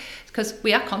 Okay, because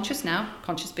we are conscious now,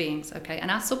 conscious beings. Okay,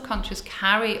 and our subconscious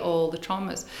carry all the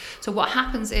traumas. So what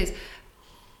happens is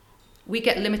we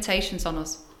get limitations on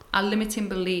us, our limiting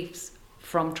beliefs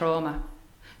from trauma.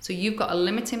 So you've got a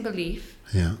limiting belief,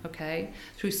 Yeah. okay,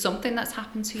 through something that's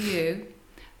happened to you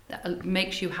that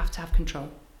makes you have to have control.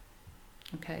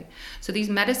 Okay, so these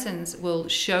medicines will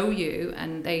show you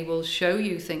and they will show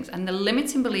you things, and the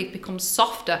limiting belief becomes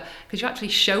softer because you're actually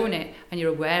shown it and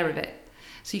you're aware of it.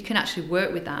 So you can actually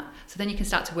work with that. So then you can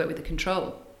start to work with the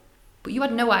control. But you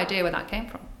had no idea where that came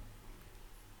from.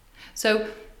 So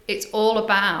it's all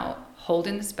about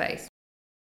holding the space,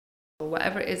 or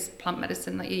whatever it is, plant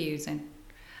medicine that you're using,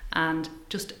 and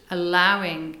just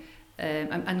allowing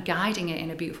and guiding it in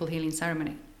a beautiful healing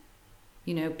ceremony.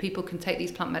 You know, people can take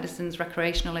these plant medicines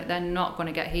recreationally. They're not going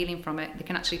to get healing from it. They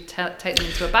can actually take them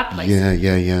into a bad place. Yeah.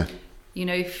 You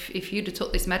know, if you'd have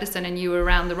took this medicine and you were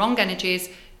around the wrong energies,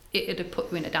 it'd have put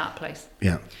you in a dark place.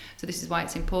 Yeah. So this is why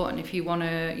it's important if you want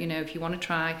to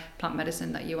try plant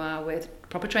medicine, that you are with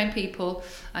proper trained people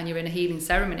and you're in a healing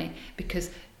ceremony, because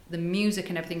the music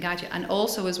and everything guides you. And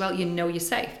also as well, you know you're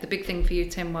safe. The big thing for you,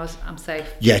 Tim, was I'm safe.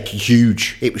 Yeah,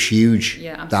 huge. It was huge.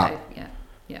 Yeah, I'm that, safe. Yeah.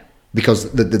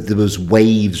 Because there was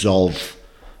waves of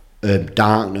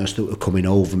darkness that were coming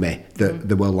over me. That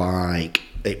they were like,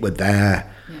 it were there.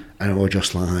 Yeah. And I was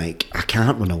just like, I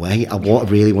can't run away. I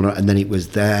really want to. And then it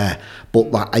was there.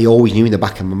 But like, I always knew in the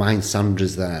back of my mind,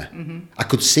 Sandra's there. Mm-hmm. I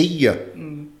could see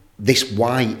you, this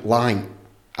white light.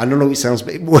 I don't know, it sounds a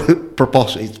bit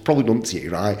preposterous. It's probably done to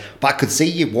you, right? But I could see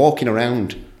you walking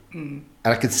around. And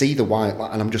I could see the white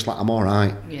light. And I'm just like, I'm all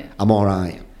right. Yeah. I'm all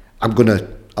right. I'm going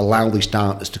to allow this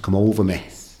darkness to come over me.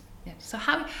 Yeah. So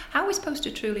how are we supposed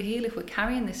to truly heal if we're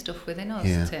carrying this stuff within us,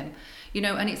 Yeah. Tim? You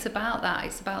know, and it's about that.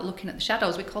 It's about looking at the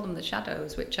shadows. We call them the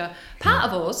shadows, which are part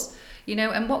of us. You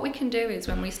know, and what we can do is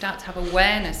when we start to have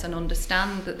awareness and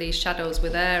understand that these shadows were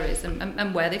there is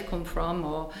and where they've come from,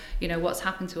 or, you know, what's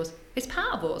happened to us, it's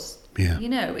part of us. Yeah. You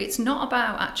know, it's not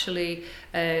about actually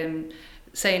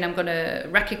saying I'm going to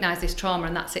recognise this trauma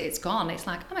and that's it, it's gone. It's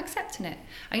like, I'm accepting it.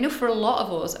 And, you know, for a lot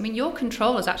of us, I mean, your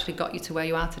control has actually got you to where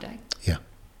you are today. Yeah.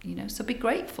 You know, so be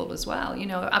grateful as well. You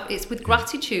know, it's with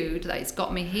gratitude that it's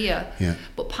got me here. Yeah.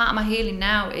 But part of my healing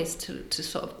now is to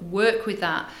sort of work with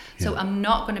that. So Yeah. I'm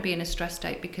not going to be in a stress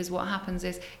state, because what happens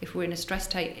is if we're in a stress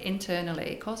state internally,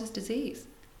 it causes disease.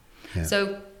 Yeah.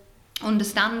 So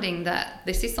understanding that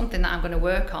this is something that I'm going to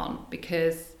work on,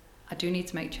 because I do need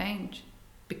to make change,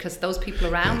 because those people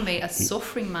around me are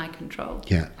suffering my control.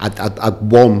 Yeah,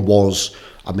 one was,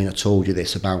 I mean, I told you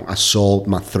this about, I saw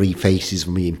my three faces of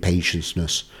my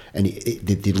impatientness, and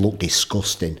they looked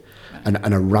disgusting. Right.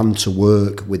 And I ran to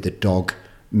work with the dog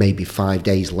maybe 5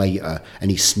 days later, and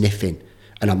he's sniffing,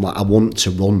 and I'm like, I want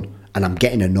to run, and I'm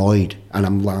getting annoyed, and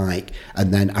I'm like,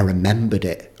 and then I remembered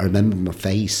it. I remembered my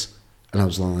face, and I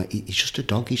was like, he's just a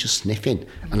dog, he's just sniffing.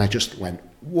 And I just went,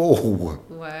 whoa.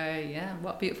 Well, yeah,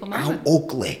 what a beautiful How moment.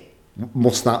 ugly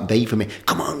must that be for me?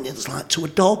 Come on, it's like to a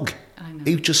dog I know.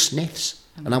 who just sniffs.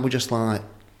 And I was just like,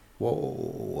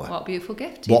 whoa. What a beautiful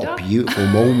gift to your What dog. a beautiful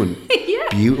moment. Yeah.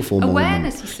 Beautiful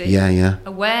Awareness, moment. you see. Yeah.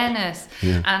 Awareness.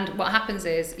 Yeah. And what happens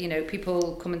is, you know,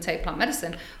 people come and take plant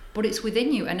medicine, but it's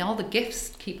within you, and all the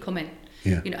gifts keep coming.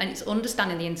 Yeah. You know, and it's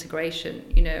understanding the integration,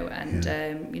 you know, and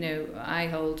you know, I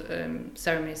hold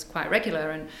ceremonies quite regular,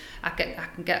 and I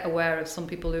can get aware of some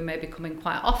people who may be coming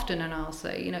quite often, and I'll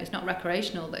say, you know, it's not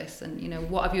recreational, this, and, you know,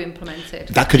 what have you implemented?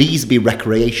 That could easily be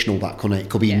recreational, that, couldn't it? It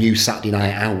could be Yeah. a new Saturday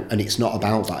night out, and it's not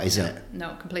about that, is it?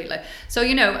 No, completely. So,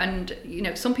 you know, and, you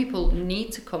know, some people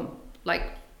need to come, like,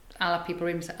 I'll have people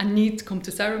even say, I need to come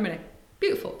to ceremony.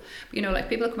 Beautiful. But, you know, like,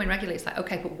 people are coming regularly, it's like,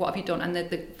 okay, but what have you done? And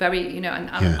they're very, you know, and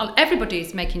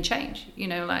everybody's making change, you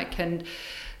know, like, and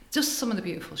just some of the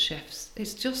beautiful shifts.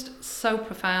 It's just so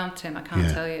profound, Tim, I can't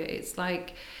tell you. It's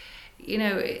like, you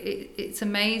know, it's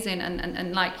amazing.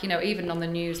 And like, you know, even on the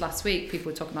news last week,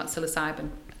 people were talking about psilocybin.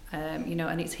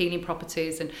 and its healing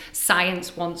properties, and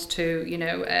science wants to,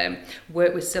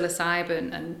 work with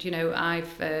psilocybin. And,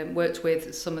 I've worked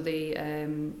with some of the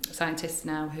scientists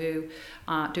now who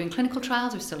are doing clinical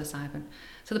trials with psilocybin.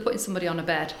 So they're putting somebody on a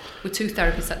bed with 2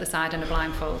 therapists at the side and a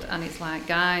blindfold. And it's like,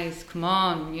 guys, come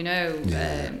on,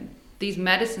 these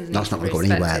medicines need That's to not be going to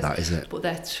go anywhere, respected. that, is it? But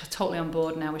they're totally on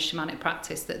board now with shamanic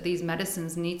practice, that these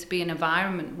medicines need to be an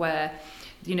environment where,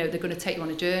 they're going to take you on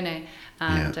a journey.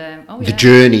 And the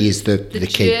journey is the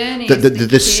key. Journey The is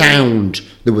the sound.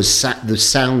 There was the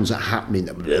sounds that happening.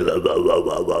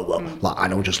 Like, I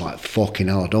know, just like, fucking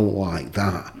hell, I don't like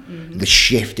that. The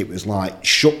shift. It was like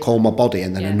shook all my body,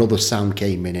 and then another sound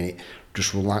came in, and it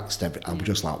just relaxed everything. I was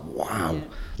just like, wow. Yeah.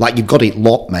 Like, you've got it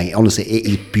locked, mate. Honestly, it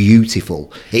is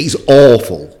beautiful. It is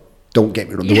awful. Don't get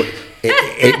me wrong.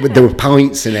 There were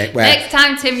points in it where... Next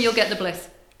time, Tim, you'll get the bliss.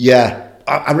 Yeah.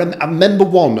 I remember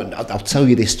one, and I'll tell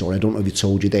you this story. I don't know if he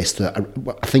told you this, that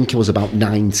I think I was about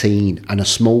 19, and I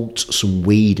smoked some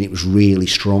weed, and it was really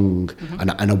strong.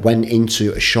 And I went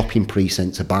into a shopping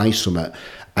precinct to buy something,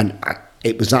 and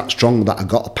it was that strong that I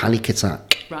got a panic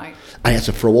attack. Right. I had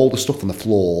to throw all the stuff on the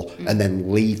floor and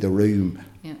then leave the room.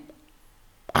 Yeah.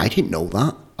 I didn't know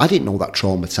that. I didn't know that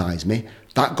traumatised me.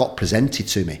 That got presented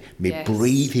to me. My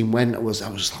breathing went. I was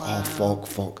like, oh,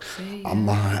 fuck. See, I'm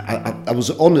like, I was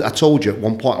on. I told you at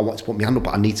one point I wanted to put my hand up,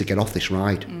 but I need to get off this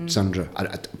ride, Sandra.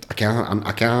 I can't.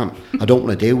 I don't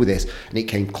want to deal with this. And it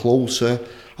came closer.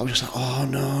 I was just like, oh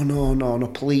no,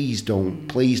 please don't,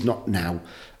 please not now.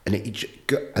 And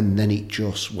then it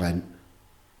just went,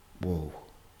 whoa.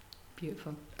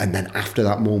 Beautiful. And then after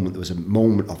that moment, there was a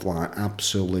moment of like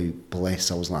absolute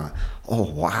bliss. I was like,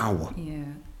 oh wow. Yeah.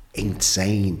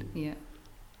 Insane. Yeah.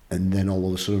 And then all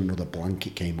of a sudden another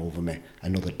blanket came over me,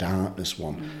 another darkness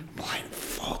one. I'm like,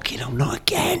 fucking hell, not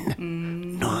again.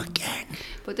 Not again.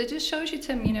 But it just shows you,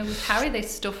 Tim, we carry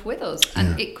this stuff with us,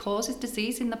 and it causes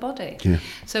disease in the body. Yeah.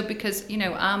 So because,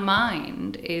 our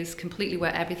mind is completely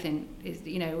where everything is,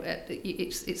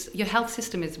 it's your health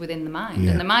system is within the mind.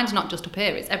 And the mind's not just up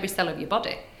here, it's every cell of your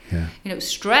body. Yeah.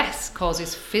 Stress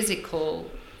causes physical,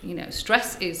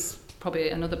 stress is probably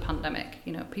another pandemic.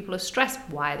 People are stressed.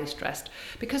 Why are they stressed?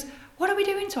 Because what are we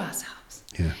doing to ourselves?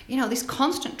 Yeah. This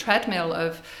constant treadmill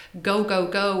of go,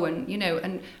 and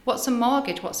and what's a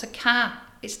mortgage? What's a car?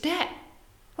 It's debt.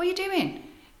 What are you doing?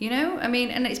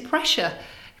 And it's pressure.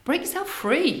 Break yourself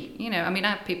free. I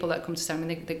have people that come to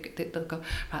ceremony, they'll go,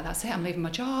 right, that's it, I'm leaving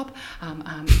my job,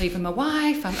 I'm leaving my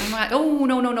wife. I'm like, oh,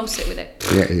 no, sit with it.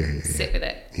 Yeah. Sit with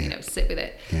it. Sit with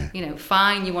it. Yeah.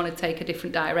 Fine, you want to take a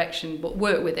different direction, but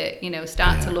work with it.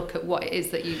 Start to look at what it is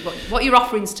that what your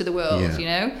offerings to the world,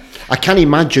 I can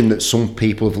imagine that some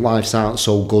people, if lives aren't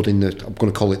so good in I'm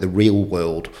going to call it the real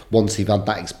world, once they've had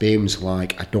that experience,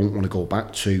 like, I don't want to go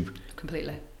back to.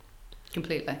 Completely.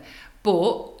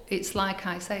 But it's like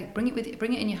I say, bring it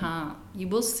in your heart. You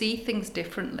will see things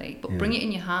differently, but bring it in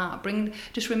your heart.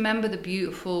 Just remember the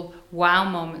beautiful wow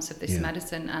moments of this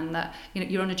medicine, and that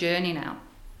you're on a journey now,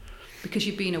 because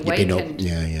you've been awakened.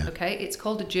 Okay, it's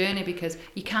called a journey because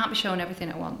you can't be shown everything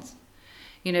at once.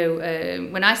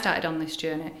 When I started on this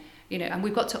journey, and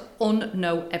we've got to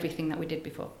unknow everything that we did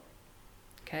before.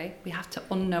 Okay, we have to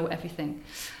unknow everything,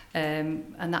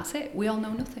 and that's it. We all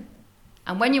know nothing,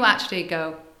 and when you actually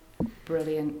go,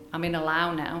 brilliant, I'm in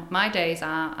allow now. My days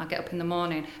are, I get up in the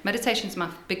morning. Meditation's my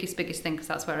biggest thing, because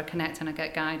that's where I connect and I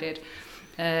get guided.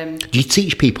 Do you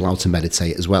teach people how to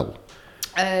meditate as well?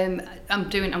 I'm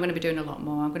going to be doing a lot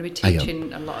more. I'm going to be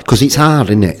teaching a lot. Because it's hard,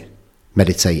 isn't it?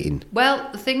 Meditating. Well,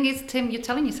 the thing is, Tim, you're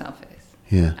telling yourself it is.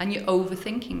 Yeah. And you're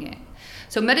overthinking it.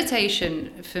 So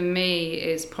meditation, for me,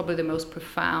 is probably the most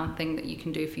profound thing that you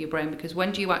can do for your brain, because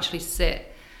when do you actually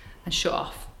sit and shut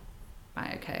off?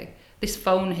 Right, okay. This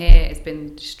phone here has been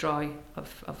the destroy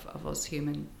of us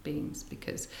human beings,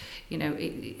 because,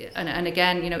 and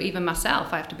again, even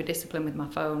myself, I have to be disciplined with my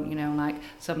phone,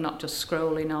 so I'm not just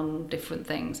scrolling on different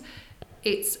things.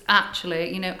 It's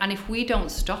actually, and if we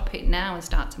don't stop it now and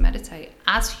start to meditate,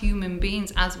 as human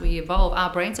beings, as we evolve,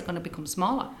 our brains are going to become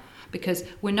smaller, because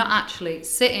we're not actually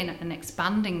sitting and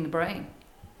expanding the brain.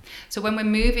 So when we're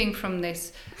moving from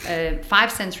this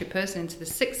 5 sensory person into the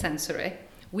 6 sensory,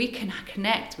 we can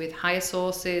connect with higher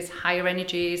sources, higher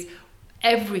energies,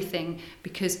 everything,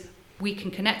 because we can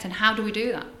connect. And how do we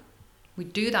do that? We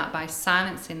do that by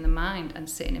silencing the mind and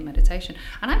sitting in meditation.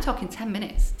 And I'm talking 10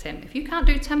 minutes, Tim. If you can't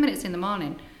do 10 minutes in the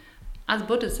morning, as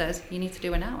Buddha says, you need to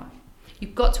do an hour.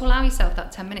 You've got to allow yourself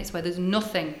that 10 minutes where there's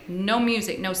nothing, no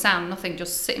music, no sound, nothing,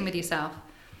 just sitting with yourself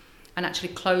and actually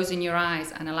closing your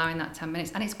eyes and allowing that 10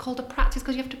 minutes. And it's called a practice,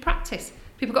 because you have to practice.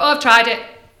 People go, oh, I've tried it.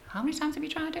 How many times have you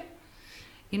tried it?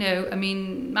 You know, I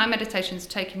mean, my meditation's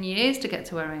taken years to get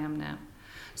to where I am now.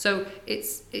 So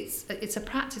it's a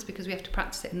practice, because we have to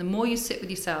practice it. And the more you sit with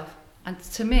yourself, and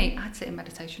to me, I'd sit in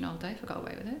meditation all day if I got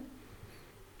away with it.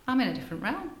 I'm in a different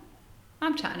realm.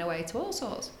 I'm chatting away to all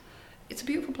sorts. It's a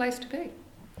beautiful place to be.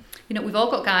 You know, we've all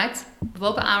got guides. We've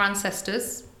all got our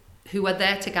ancestors who are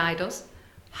there to guide us.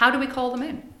 How do we call them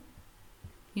in?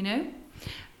 You know?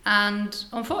 And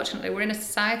unfortunately, we're in a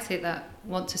society that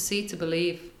want to see to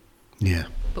believe. Yeah.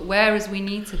 But whereas we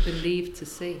need to believe to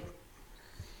see.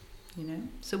 You know?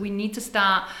 So we need to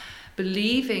start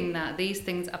believing that these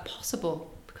things are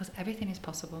possible, because everything is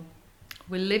possible.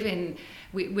 We're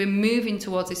moving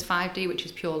towards this 5D, which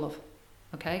is pure love.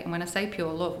 Okay? And when I say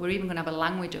pure love, we're even going to have a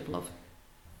language of love,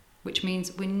 which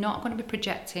means we're not going to be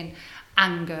projecting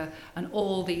anger and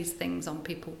all these things on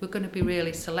people. We're going to be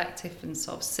really selective and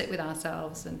sort of sit with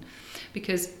ourselves, and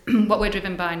because what we're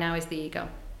driven by now is the ego.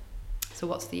 So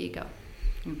what's the ego?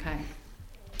 Okay.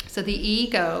 So the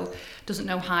ego doesn't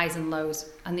know highs and lows,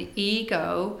 and the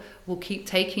ego will keep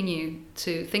taking you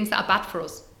to things that are bad for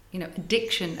us. You know,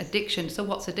 addiction. So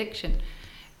what's addiction?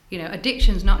 You know,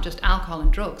 addiction's not just alcohol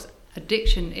and drugs.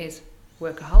 Addiction is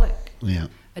workaholic. Yeah.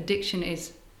 Addiction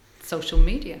is social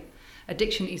media.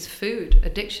 Addiction is food.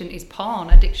 Addiction is porn.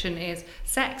 Addiction is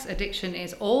sex. Addiction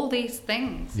is all these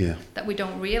things that we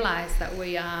don't realize that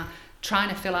we are trying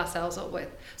to fill ourselves up with.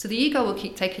 So the ego will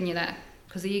keep taking you there,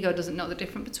 because the ego doesn't know the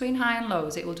difference between high and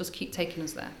lows. It will just keep taking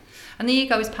us there. And the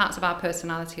ego is parts of our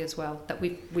personality as well that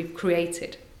we've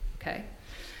created. Okay.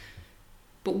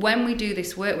 But when we do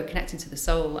this work, we're connecting to the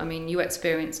soul. I mean, you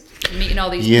experienced meeting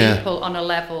all these people on a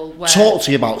level where... Talk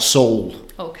to you about soul.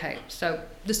 Okay, so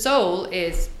the soul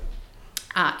is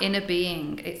our inner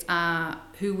being. It's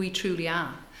who we truly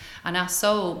are. And our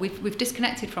soul, we've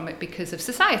disconnected from it because of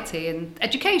society and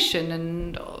education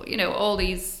and, you know, all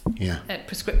these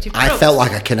prescriptive drugs. I felt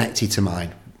like I connected to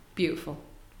mine. Beautiful.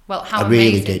 Well, how amazing. I really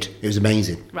amazing. did. It was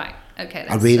amazing. Right, okay.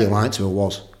 I really liked who I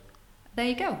was. There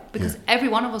you go. Because every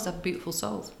one of us have beautiful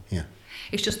souls. Yeah.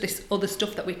 It's just this other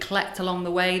stuff that we collect along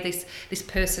the way, this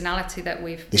personality that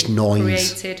we've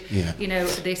noise. created, you know,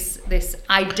 this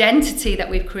identity that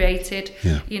we've created,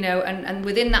 you know, and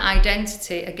within that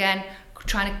identity, again,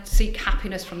 trying to seek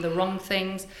happiness from the wrong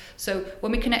things. So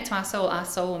when we connect to our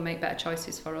soul will make better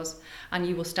choices for us, and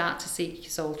you will start to seek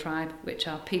your soul tribe, which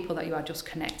are people that you are just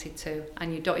connected to,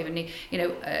 and you don't even need, you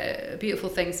know, a beautiful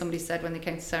thing somebody said when they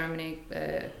came to ceremony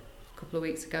a couple of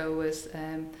weeks ago was,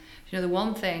 you know, the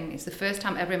one thing, it's the first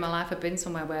time ever in my life I've been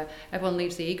somewhere where everyone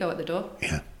leaves the ego at the door.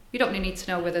 Yeah. You don't need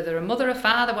to know whether they're a mother, a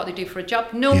father, what they do for a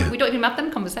job. No, we don't even have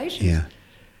them conversations. Yeah.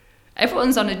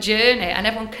 Everyone's on a journey and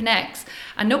everyone connects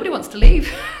and nobody wants to leave.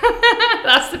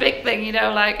 That's the big thing, you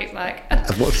know, like, it's like...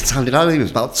 What time did I leave? It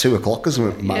was about 2 o'clock or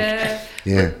something. Yeah.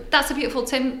 But that's a beautiful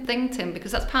thing, Tim,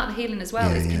 because that's part of the healing as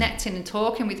well. It's connecting and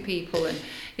talking with people. And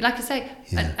like I say,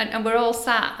 and we're all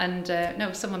sat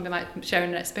and, someone might be sharing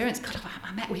an experience. God,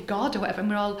 I met with God or whatever, and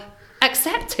we're all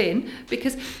accepting,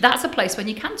 because that's a place when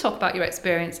you can talk about your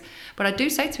experience. But I do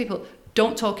say to people,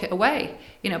 don't talk it away.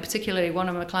 You know, particularly one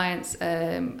of my clients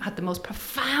had the most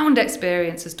profound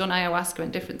experience, has done ayahuasca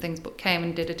and different things, but came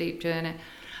and did a deep journey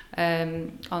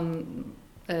on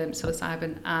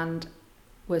psilocybin, and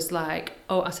was like,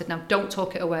 I said, now don't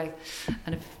talk it away.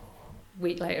 And a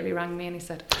week later he rang me and he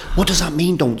said... What does that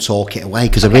mean, don't talk it away?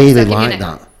 Because I really like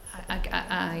that.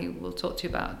 I will talk to you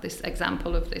about this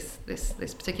example of this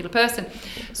particular person.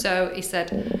 So he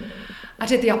said... I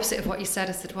did the opposite of what you said.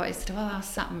 I said, what? He said, well, I was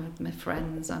sat with my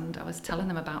friends and I was telling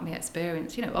them about my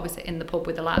experience, you know, obviously in the pub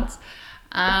with the lads.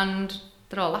 And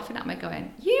they're all laughing at me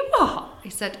going, you what? He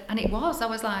said, and it was. I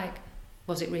was like,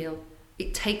 was it real?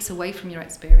 It takes away from your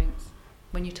experience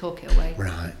when you talk it away.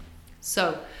 Right.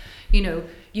 So, you know,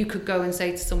 you could go and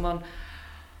say to someone,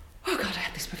 oh God, I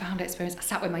had this profound experience. I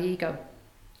sat with my ego.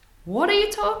 What are you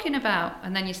talking about?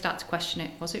 And then you start to question it.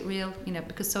 Was it real? You know,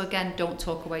 because so again, don't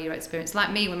talk away your experience.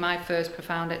 Like me, when my first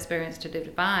profound experience to the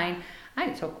divine, I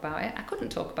didn't talk about it. I couldn't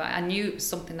talk about it. I knew it was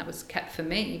something that was kept for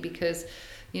me because,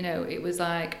 you know, it was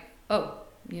like,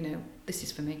 you know, this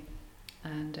is for me.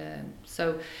 And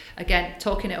so again,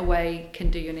 talking it away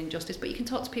can do you an injustice, but you can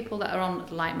talk to people that are on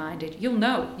like-minded. You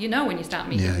know when you start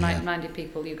meeting like-minded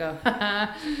people, you go,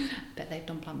 bet they've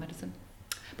done plant medicine.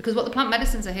 Because what the plant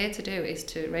medicines are here to do is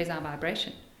to raise our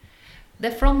vibration.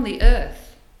 They're from the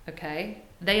earth, okay?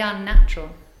 They are natural.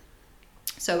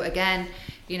 So again,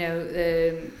 you know,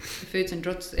 the foods and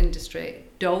drugs industry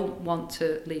don't want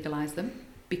to legalise them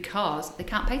because they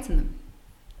can't patent them.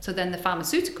 So then the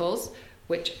pharmaceuticals,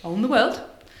 which own the world,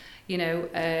 you know,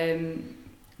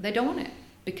 they don't want it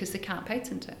because they can't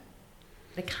patent it.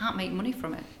 they can't make money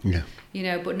from it. Yeah. You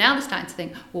know, but now they're starting to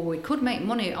think, well, we could make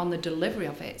money on the delivery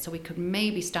of it, so we could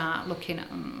maybe start looking at,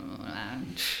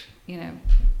 you know,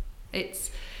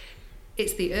 it's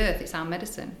the earth, it's our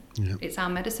medicine. Yeah. It's our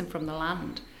medicine from the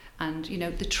land. And, you know,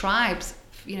 the tribes,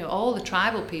 you know, all the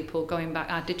tribal people going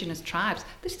back, our indigenous tribes,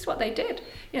 this is what they did.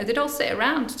 You know, they'd all sit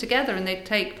around together and they'd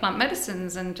take plant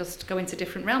medicines and just go into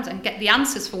different realms and get the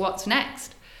answers for what's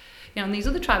next. You know, and these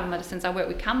other tribal medicines, I work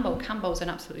with Kambo. Kambo's an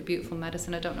absolutely beautiful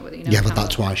medicine. I don't know whether you know. Yeah, but Kambo.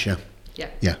 that's twice, yeah. Yeah.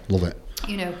 Yeah, love it.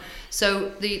 You know, so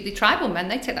the tribal men,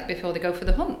 they take that before they go for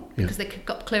the hunt because they've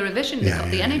got clearer vision, they've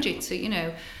got the energy to, you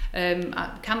know.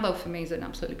 Kambo for me is an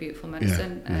absolutely beautiful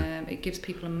medicine. It gives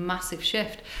people a massive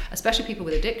shift, especially people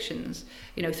with addictions.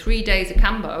 You know, 3 days of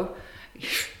Kambo, you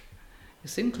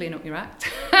soon clean up your act.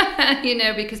 You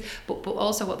know, because but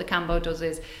also what the Kambo does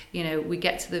is, you know, we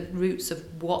get to the roots of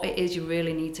what it is you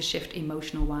really need to shift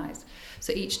emotional wise.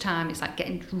 So each time it's like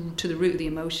getting to the root of the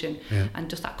emotion, and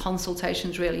just that consultation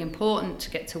is really important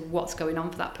to get to what's going on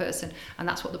for that person, and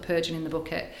that's what they're purging in the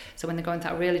bucket. So when they're going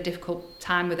through a really difficult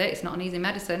time with it, it's not an easy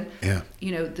medicine. Yeah.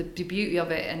 You know, the beauty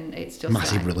of it, and it's just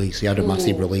massive release. He had a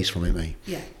massive release from it, mate.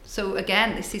 Yeah. So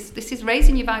again, this is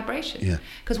raising your vibration. Yeah.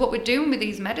 Because what we're doing with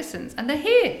these medicines, and they're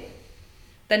here,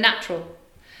 they're natural,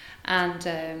 and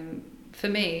for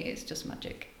me, it's just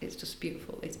magic. It's just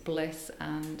beautiful. It's bliss,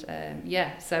 and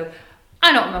so.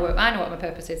 I know what my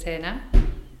purpose is here now,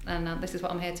 and this is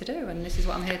what I'm here to do, and this is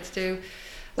what I'm here to do.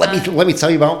 Let me tell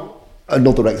you about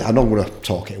another. I don't want to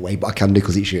talk it away, but I can do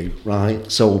because it's you,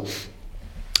 right? So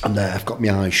I'm there. I've got my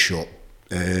eyes shut,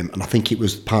 and I think it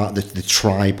was part of the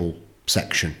tribal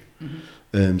section.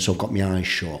 Mm-hmm. So I've got my eyes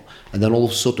shut, and then all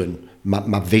of a sudden,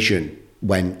 my vision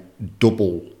went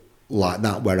double like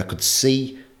that, where I could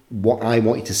see what I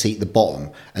wanted to see at the bottom,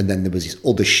 and then there was this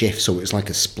other shift, so it was like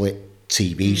a split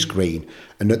TV screen,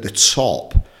 and at the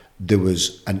top there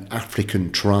was an African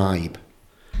tribe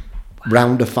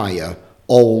round a fire,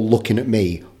 all looking at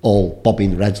me, all bobbing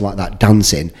their heads like that,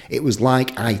 dancing. It was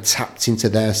like I tapped into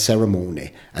their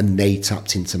ceremony and they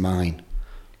tapped into mine.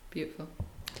 Beautiful.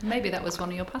 Maybe that was one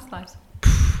of your past lives.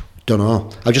 Don't know.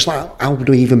 I just like, how would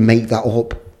we even make that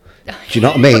up? Do you know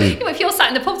what I mean? If you're sat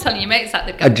in the pub telling your mates that,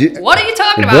 they'd go, what are you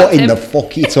talking about, What in the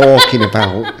fuck are you talking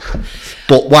about?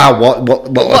 But wow,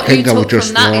 what I think I would just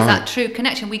from that is that true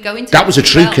connection. We go into that was a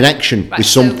true connection with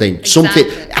something. So, exactly.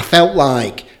 Something I felt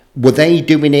like, were they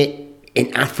doing it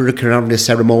in Africa around the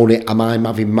ceremony? Am I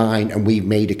having mine and we've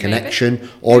made a connection? Maybe.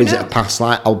 Or is it a past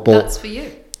life? Oh, but that's for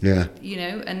you. Yeah. You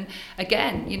know, and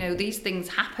again, you know, these things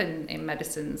happen in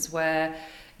medicines where,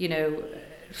 you know,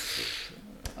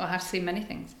 I've seen many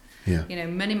things. Yeah. You know,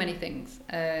 many things.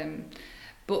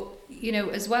 But, you know,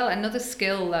 as well, another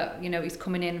skill that, you know, is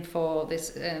coming in for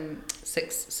this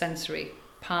sixth sensory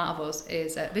part of us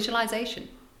is visualization.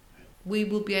 We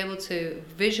will be able to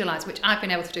visualize, which I've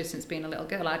been able to do since being a little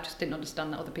girl. I just didn't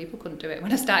understand that other people couldn't do it.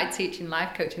 When I started teaching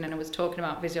life coaching and I was talking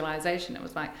about visualization, it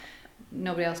was like,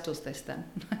 nobody else does this then.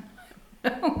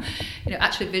 You know,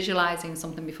 actually visualizing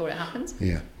something before it happens.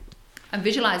 Yeah. And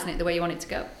visualizing it the way you want it to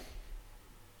go.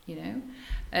 You know,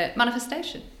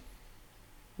 manifestation.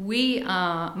 We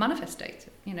are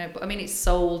manifestated, you know, but I mean, it's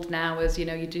sold now as, you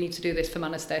know, you do need to do this for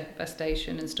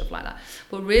manifestation and stuff like that.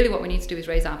 But really what we need to do is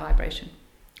raise our vibration.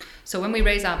 So when we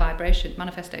raise our vibration,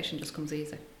 manifestation just comes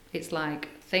easy. It's like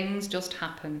things just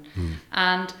happen.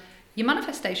 And your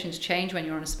manifestations change when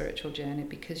you're on a spiritual journey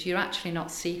because you're actually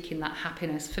not seeking that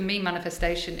happiness. For me,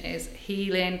 manifestation is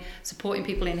healing, supporting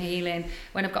people in healing.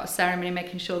 When I've got a ceremony,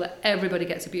 making sure that everybody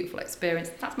gets a beautiful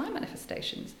experience. That's my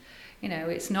manifestations. You know,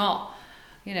 it's not...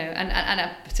 You know, and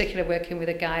I'm particularly working with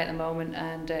a guy at the moment,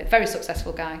 and a very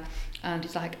successful guy, and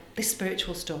he's like, this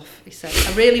spiritual stuff, he said,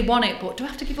 I really want it, but do I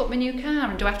have to give up my new car,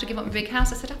 and do I have to give up my big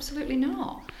house? I said, absolutely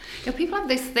not. You know, people have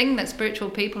this thing that spiritual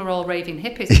people are all raving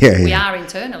hippies. We are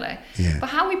internally. Yeah. But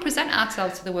how we present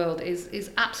ourselves to the world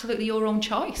is absolutely your own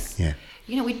choice. Yeah.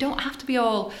 You know, we don't have to be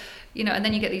all... You know, and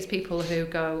then you get these people who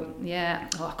go,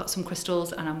 I've got some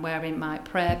crystals and I'm wearing my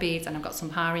prayer beads and I've got some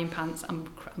harem pants,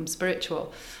 I'm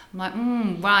spiritual. I'm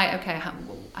like, right, okay,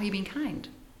 are you being kind?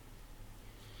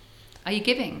 Are you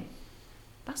giving?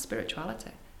 That's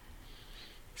spirituality.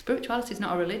 Spirituality is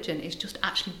not a religion, it's just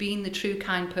actually being the true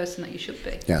kind person that you should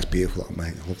be. Yeah, it's beautiful,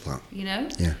 mate, I love that. You know?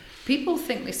 Yeah. People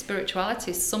think this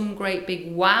spirituality is some great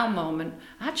big wow moment.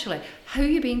 Actually, who are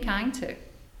you being kind to?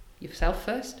 Yourself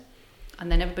first.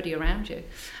 And then everybody around you.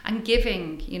 And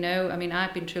giving, you know, I mean,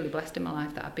 I've been truly blessed in my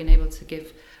life that I've been able to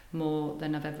give more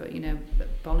than I've ever, you know,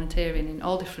 volunteering in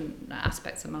all different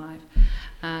aspects of my life.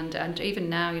 And even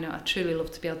now, you know, I truly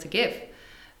love to be able to give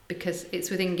because it's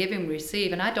within giving we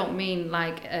receive. And I don't mean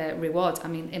like rewards, I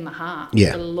mean in my heart.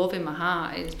 Yeah. The love in my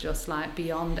heart is just like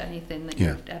beyond anything that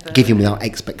you've ever... Giving without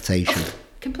expectation. Oh,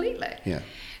 completely. Yeah.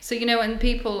 So, you know, and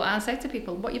people, I say to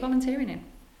people, what are you volunteering in?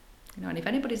 You know, and if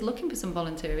anybody's looking for some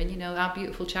volunteering, you know, our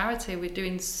beautiful charity, we're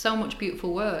doing so much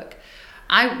beautiful work.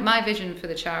 My vision for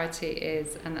the charity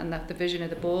is, and the vision of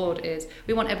the board is,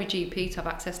 we want every GP to have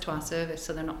access to our service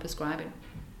so they're not prescribing.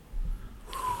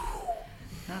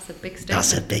 That's a big statement.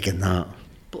 That's a big one, that.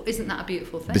 But isn't that a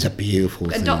beautiful thing? It's a beautiful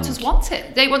thing. And doctors want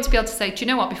it. They want to be able to say, do you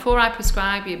know what, before I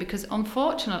prescribe you, because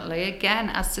unfortunately, again,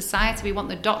 as society, we want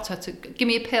the doctor to give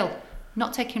me a pill,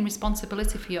 not taking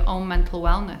responsibility for your own mental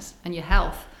wellness and your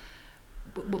health.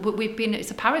 But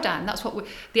it's a paradigm. That's what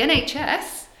the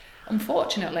NHS,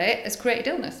 unfortunately, has created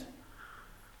illness.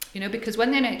 You know, because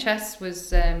when the NHS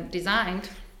was designed,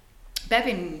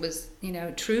 Bevan was, you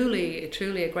know, truly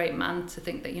a great man to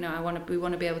think that, you know, we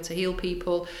want to be able to heal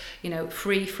people, you know,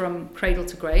 free from cradle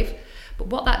to grave. But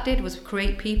what that did was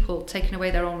create people taking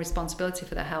away their own responsibility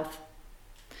for their health.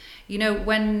 You know,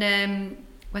 when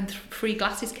free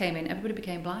glasses came in, everybody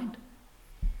became blind.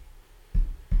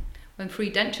 When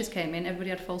free dentures came in, everybody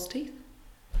had false teeth.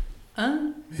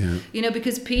 You know,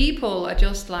 because people are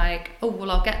just like, oh,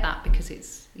 well, I'll get that because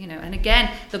it's, you know, and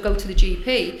again, they'll go to the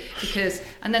GP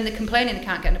and then they're complaining they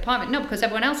can't get an appointment. No, because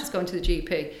everyone else is going to the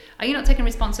GP. Are you not taking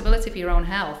responsibility for your own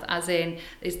health? As in,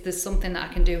 is there something that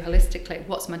I can do holistically?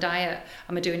 What's my diet?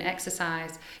 Am I doing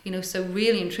exercise? You know, so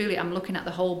really and truly, I'm looking at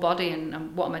the whole body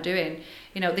and what am I doing?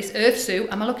 You know, this earth suit,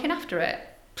 am I looking after it?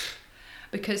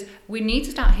 Because we need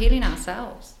to start healing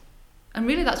ourselves. And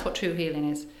really, that's what true healing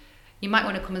is. You might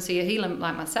want to come and see a healer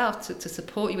like myself to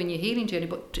support you in your healing journey,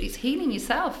 but it's healing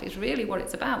yourself is really what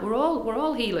it's about. We're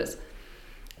all healers,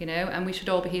 you know, and we should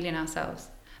all be healing ourselves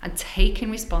and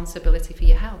taking responsibility for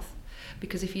your health.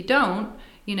 Because if you don't,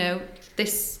 you know,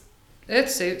 this earth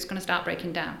suit's going to start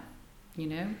breaking down, you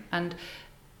know, and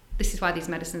this is why these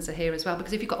medicines are here as well.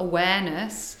 Because if you've got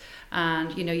awareness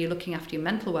and, you know, you're looking after your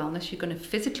mental wellness, you're going to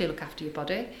physically look after your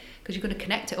body because you're going to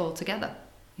connect it all together.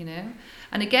 You know,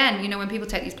 and again, you know, when people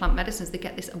take these plant medicines, they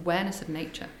get this awareness of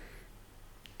nature.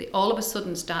 They all of a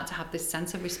sudden start to have this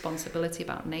sense of responsibility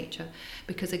about nature,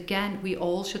 because again, we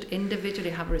all should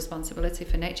individually have a responsibility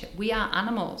for nature. We are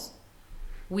animals.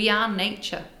 We are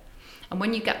nature. And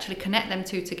when you actually connect them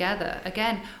two together,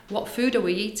 again, what food are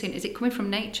we eating? Is it coming from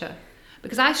nature?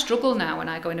 Because I struggle now when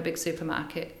I go in a big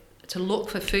supermarket to look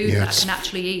for food that I can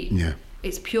actually eat. Yeah.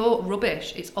 It's pure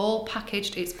rubbish. It's all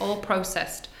packaged. It's all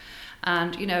processed.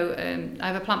 And, you know, I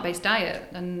have a plant-based diet,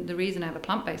 and the reason I have a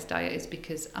plant-based diet is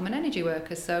because I'm an energy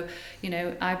worker. So, you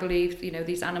know, I believe, you know,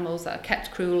 these animals that are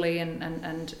kept cruelly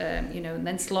and you know, and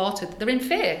then slaughtered, they're in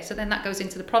fear. So then that goes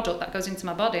into the product, that goes into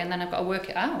my body, and then I've got to work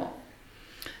it out.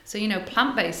 So, you know,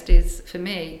 plant-based is for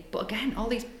me, but again, all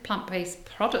these plant-based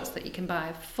products that you can buy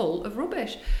are full of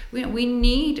rubbish. We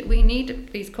need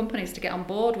these companies to get on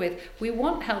board with, we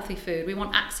want healthy food, we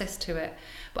want access to it.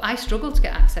 But I struggle to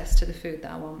get access to the food that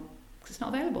I want. It's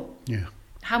not available. Yeah.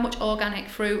 How much organic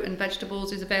fruit and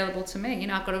vegetables is available to me? You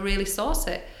know, I've got to really source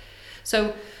it.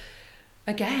 So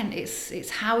again, it's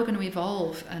how we're going to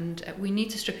evolve, and we need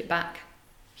to strip it back.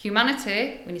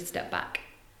 Humanity, we need to step back.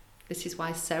 This is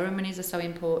why ceremonies are so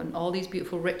important. All these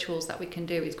beautiful rituals that we can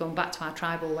do is going back to our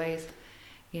tribal ways.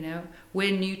 You know,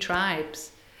 we're new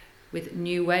tribes with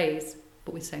new ways,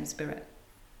 but with the same spirit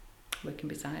working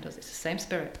beside us. It's the same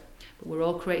spirit. But we're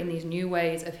all creating these new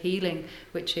ways of healing,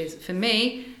 which is, for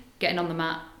me, getting on the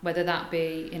mat, whether that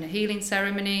be in a healing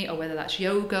ceremony or whether that's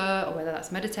yoga or whether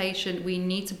that's meditation. We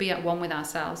need to be at one with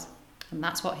ourselves. And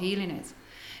that's what healing is.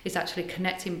 It's actually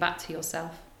connecting back to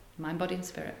yourself, mind, body and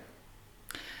spirit.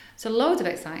 So loads of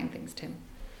exciting things, Tim.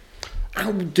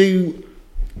 How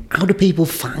do people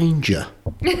find you?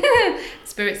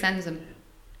 Spirit sends them.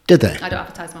 Did they? I don't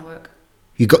advertise my work.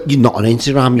 You're not on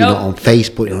Instagram, you're No. not on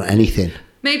Facebook, you're not on anything.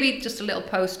 Maybe just a little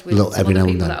post with some other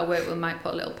people that I work with. Might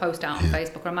put a little post out on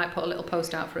Facebook, or I might put a little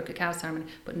post out for a cacao ceremony.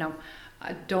 But no,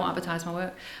 I don't advertise my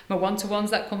work. My one-to-ones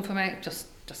that come from me, just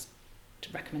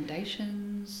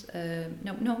recommendations.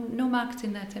 No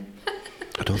marketing there, Tim.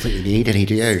 I don't think you need any,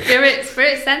 do you?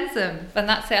 Spirit sends them, and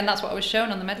that's it. And that's what I was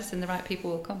shown on the medicine. The right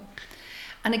people will come.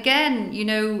 And again, you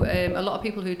know, a lot of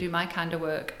people who do my kind of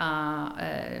work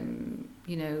are,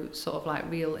 you know, sort of like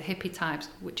real hippie types,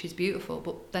 which is beautiful,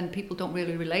 but then people don't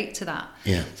really relate to that.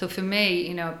 Yeah. So for me,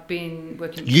 you know, I've been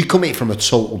working... You come in from a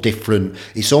total different...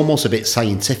 It's almost a bit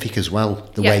scientific as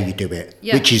well, the way you do it,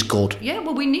 which is good. Yeah,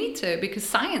 well, we need to, because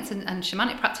science and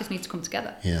shamanic practice need to come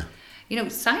together. Yeah. You know,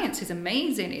 science is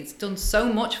amazing. It's done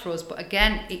so much for us, but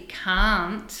again, it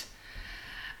can't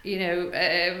You know,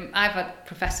 I've had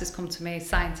professors come to me,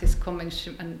 scientists come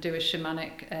and do a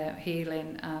shamanic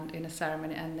healing and in a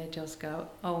ceremony, and they just go,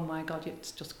 oh my God,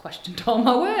 it's just questioned all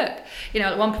my work. You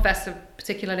know, one professor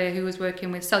particularly who was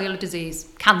working with cellular disease,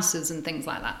 cancers and things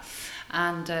like that.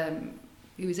 And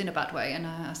he was in a bad way, and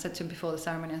I said to him before the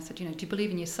ceremony, I said, you know, do you believe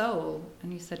in your soul?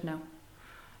 And he said, no.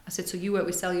 I said, so you work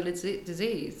with cellular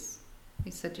disease?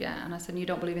 He said, yeah. And I said, you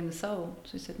don't believe in the soul?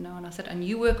 So he said, no. And I said, and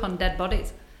you work on dead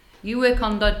bodies? You work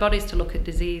on dead bodies to look at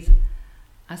disease.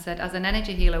 I said, as an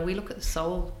energy healer, we look at the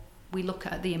soul. We look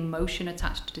at the emotion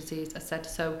attached to disease. I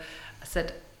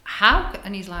said, how?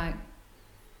 And he's like,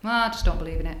 well, I just don't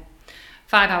believe in it.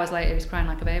 5 hours later, he's crying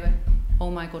like a baby. Oh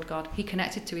my good God. He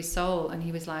connected to his soul, and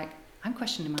he was like, I'm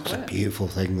questioning my work. It's a beautiful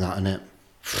thing, that, isn't it?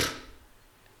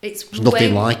 There's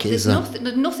nothing like it, is there?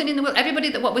 There's nothing in the world.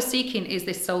 Everybody, what we're seeking is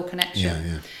this soul connection.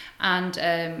 Yeah. And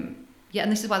and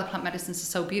this is why the plant medicines are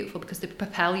so beautiful, because they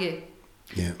propel you.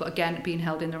 Yeah. But again, being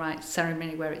held in the right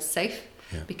ceremony where it's safe,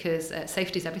 Yeah. because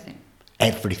safety is everything.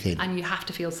 Everything. And you have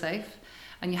to feel safe,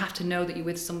 and you have to know that you're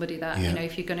with somebody that, Yeah. you know,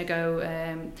 if you're going to go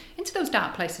into those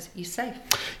dark places, you're safe.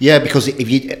 Yeah, because if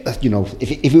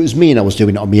if it was me and I was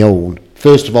doing it on my own,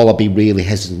 first of all, I'd be really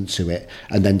hesitant to it,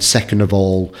 and then second of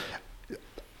all,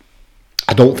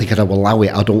 I don't think I'd allow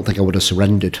it. I don't think I would have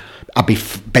surrendered. I'd be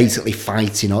basically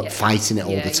fighting it all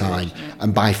the time, would, yeah.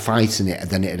 and by fighting it,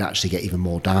 then it'd actually get even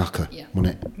more darker,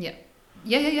 wouldn't it? Yeah.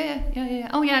 Yeah.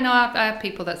 Oh yeah, no, I have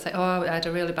people that say, oh, I had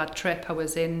a really bad trip. I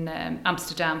was in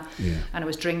Amsterdam, and I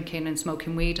was drinking and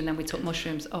smoking weed, and then we took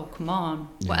mushrooms. Oh, come on.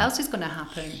 What else is going to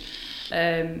happen?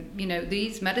 You know,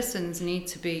 these medicines need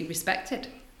to be respected.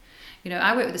 You know,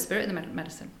 I work with the spirit in the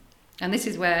medicine, and this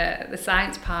is where the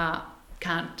science part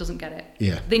doesn't get it.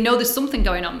 Yeah. They know there's something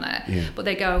going on there, Yeah. but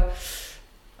they go,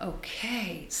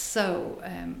 okay, so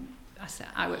I said,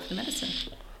 I work for the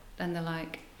medicine. And they're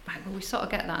like, right, well, we sort of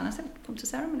get that. And I said, come to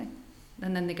ceremony.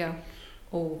 And then they go,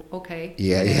 oh, okay.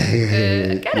 Yeah.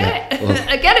 I get it. Well,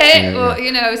 I get it. yeah. Or,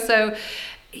 you know, so,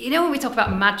 you know, when we talk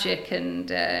about magic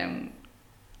and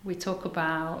we talk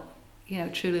about, you know,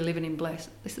 truly living in bliss,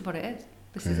 this is what it is.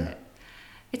 This is it.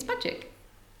 It's magic,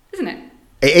 isn't it?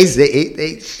 It is.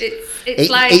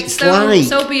 It's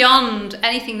so beyond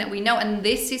anything that we know, and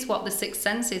this is what the sixth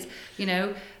sense is. You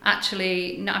know,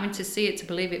 actually not having to see it to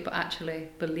believe it, but actually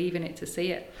believing it to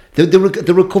see it. There were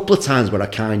a couple of times where I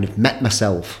kind of met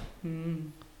myself,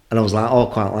 and I was like, "Oh,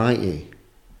 I quite like you."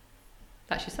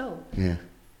 That's your soul. Yeah,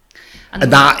 and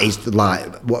that is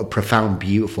like what a profound,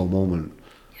 beautiful moment.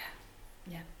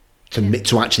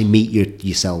 To actually meet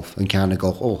yourself and kind of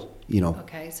go, "Oh, you know,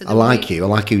 okay, so I like you. I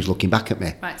like who's looking back at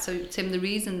me." Right, so Tim, the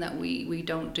reason that we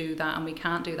don't do that and we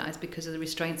can't do that is because of the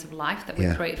restraints of life that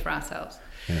we've created for ourselves.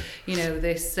 Yeah. You know,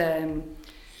 this,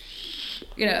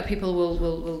 you know, people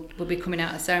will be coming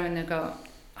out of the ceremony and they'll go,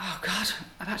 oh God,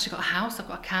 I've actually got a house, I've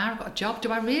got a car, I've got a job.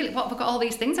 Do I really? What have I got all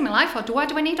these things in my life? Or why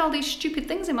do I need all these stupid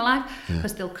things in my life?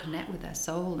 Because they'll connect with their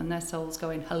soul, and their soul's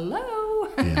going, hello.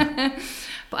 Yeah.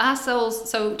 But our souls,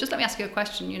 so just let me ask you a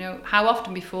question, you know, how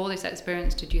often before this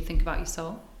experience did you think about your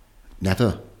soul?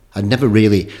 Never. I'd never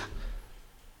really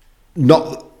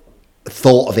not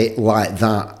thought of it like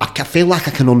that. I feel like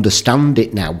I can understand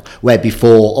it now, where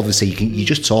before, obviously, you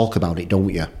just talk about it, don't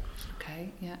you?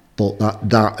 Okay, yeah. But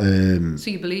that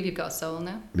so you believe you've got a soul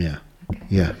now? Yeah. Okay.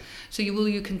 Yeah. So will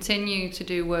you continue to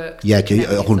do work? Yeah,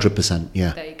 100%.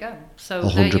 Yeah. There you go. So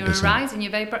 100%. there you're arising.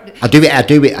 You're very. I do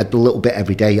it a little bit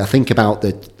every day. I think about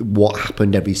what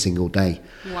happened every single day.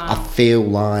 Wow. I feel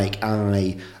like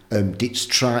I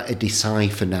try to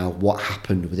decipher now what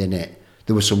happened within it.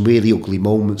 There were some really ugly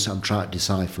moments I'm trying to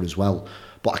decipher as well.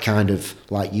 But I kind of,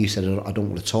 like you said, I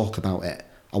don't want to talk about it.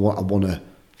 I want to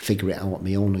figure it out on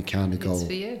my own and kind of go. It's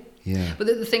for you. Yeah. But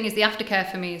the thing is, the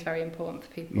aftercare for me is very important for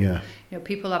people. Yeah. You know,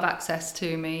 people have access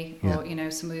to me or, you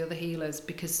know, some of the other healers,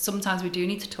 because sometimes we do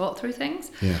need to talk through things.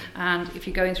 Yeah. And if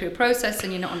you're going through a process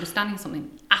and you're not understanding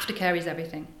something, aftercare is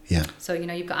everything. Yeah. So, you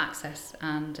know, you've got access,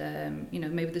 and, you know,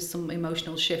 maybe there's some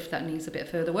emotional shift that needs a bit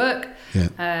further work.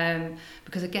 Yeah.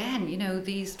 Because again, you know,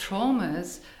 these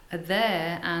traumas are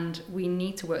there and we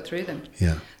need to work through them.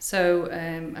 Yeah. So,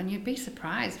 and you'd be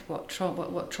surprised what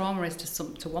trauma is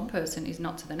to one person is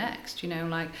not to the next, you know,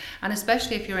 like, and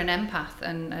especially if you're an empath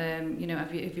and, you know,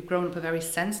 if you've grown up a very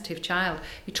sensitive child,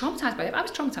 you're traumatized by it. I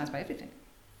was traumatized by everything.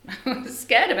 I was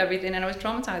scared of everything and I was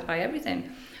traumatized by everything.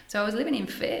 So I was living in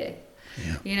fear,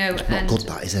 you know. It's not good,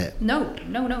 that, is it? No.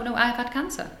 I've had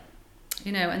cancer,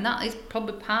 you know, and that is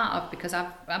probably part of because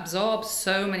I've absorbed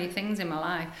so many things in my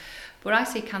life. But I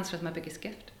see cancer as my biggest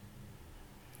gift.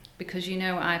 Because, you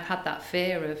know, I've had that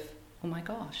fear of, oh my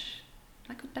gosh,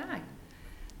 I could die.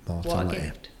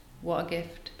 Mortality. What a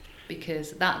gift. because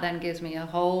that then gives me a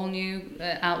whole new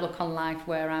outlook on life,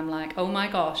 where I'm like, oh my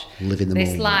gosh, Live in the this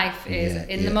moment. life is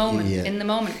in the moment, yeah. in the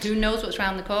moment. Who knows what's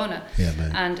around the corner? Yeah,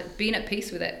 man. And being at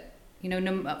peace with it. You know,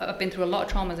 I've been through a lot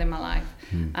of traumas in my life,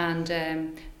 and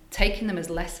taking them as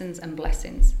lessons and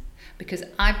blessings, because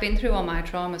I've been through all my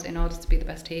traumas in order to be the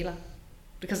best healer.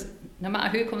 Because no matter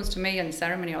who comes to me in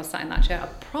ceremony or sat in that chair,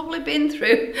 I've probably been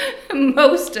through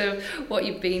most of what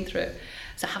you've been through.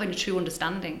 So having a true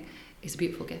understanding is a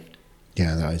beautiful gift.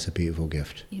 Yeah, that is a beautiful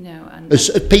gift. You know, and Has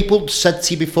people said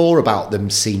to you before about them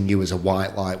seeing you as a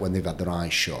white light when they've had their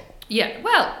eyes shut? yeah,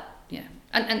 well, yeah,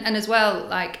 and as well,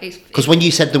 like Because when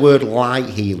you said the word light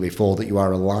healer before, that you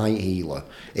are a light healer,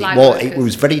 Light it workers.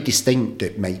 was very distinct,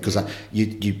 mate. Because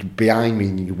you behind me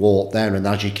and you walked there, and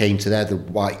as you came to there, the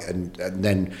white, and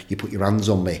then you put your hands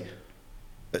on me.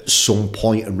 At some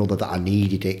point or another that I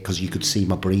needed it, because you could see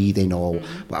my breathing, or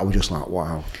but I was just like,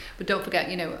 wow. But don't forget,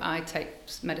 you know, I take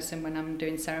medicine when I'm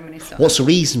doing ceremony. So What's the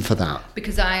reason for that?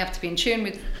 because I have to be in tune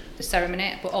with the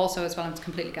ceremony, but also as well I'm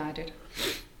completely guided.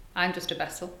 I'm just a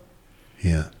vessel.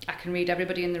 Yeah. I can read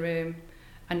everybody in the room.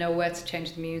 I know where to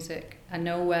change the music. I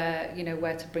know where, you know,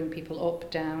 where to bring people up,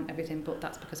 down, everything. But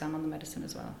that's because I'm on the medicine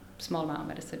as well, small amount of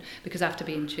medicine, because I have to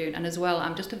be in tune. And as well,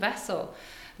 I'm just a vessel.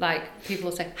 Like people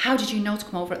will say, "How did you know to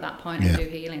come over at that point and do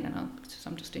healing?" And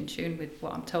I'm just in tune with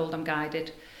what I'm told. I'm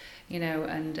guided, you know.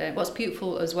 And what's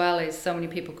beautiful as well is so many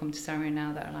people come to ceremony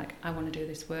now that are like, "I want to do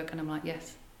this work," and I'm like,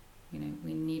 "Yes, you know,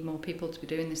 we need more people to be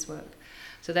doing this work."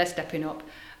 So they're stepping up,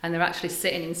 and they're actually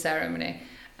sitting in ceremony.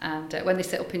 And when they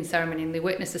sit up in ceremony and they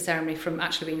witness the ceremony from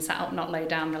actually being sat up, not laid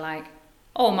down, they're like,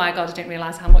 "Oh my God, I didn't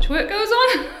realise how much work goes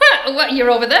on." What, you're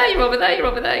over there, you're over there, you're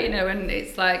over there, you know. And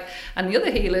it's like, and the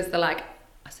other healers, they're like,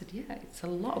 I said, yeah, it's a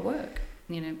lot of work,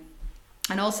 you know.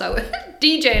 And also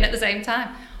DJing at the same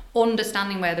time,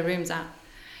 understanding where the room's at,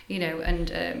 you know. And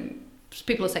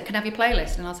people will say, "Can I have your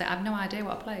playlist?" And I'll say, "I have no idea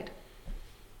what I played."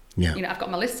 Yeah. You know, I've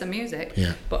got my lists of music,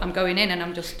 Yeah. but I'm going in and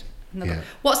I'm just,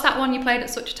 what's that one you played at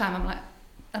such a time? I'm like,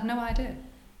 I have no idea.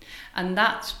 And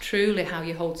that's truly how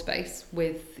you hold space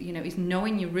with, you know, is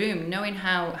knowing your room, knowing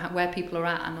how where people are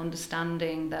at, and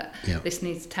understanding that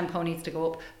this tempo needs to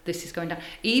go up, this is going down.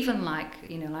 Even like,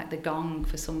 you know, like the gong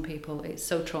for some people, it's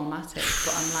so traumatic.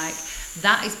 But I'm like,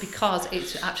 that is because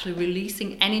it's actually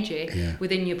releasing energy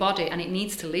within your body, and it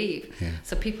needs to leave. Yeah.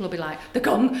 So people will be like, the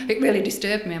gong, it really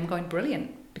disturbed me. I'm going,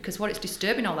 brilliant. Because what it's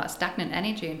disturbing, all that stagnant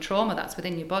energy and trauma that's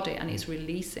within your body, and it's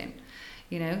releasing.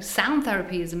 You know, sound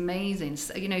therapy is amazing.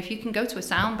 So, you know, if you can go to a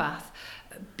sound bath,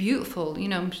 beautiful. You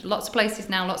know, lots of places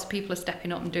now, lots of people are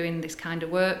stepping up and doing this kind of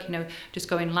work. You know, just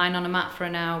going lying on a mat for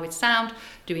an hour with sound,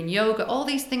 doing yoga, all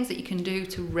these things that you can do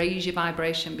to raise your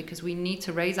vibration, because we need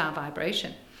to raise our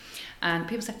vibration. And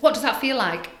people say, "What does that feel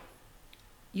like?"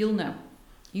 You'll know.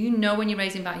 You know when you're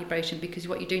raising vibration, because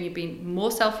what you're doing, you're being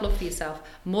more self-love for yourself,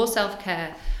 more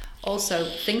self-care. Also,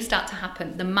 things start to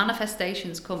happen. The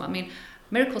manifestations come. I mean,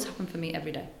 miracles happen for me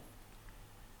every day.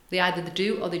 They either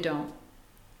do or they don't.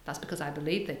 That's because I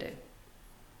believe they do.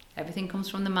 Everything comes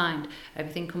from the mind.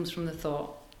 Everything comes from the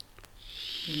thought.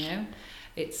 You know,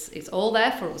 it's all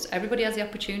there for us. Everybody has the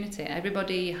opportunity.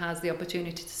 Everybody has the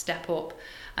opportunity to step up.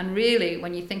 And really,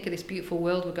 when you think of this beautiful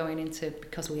world we're going into,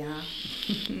 because we are,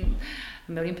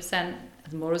 1,000,000%,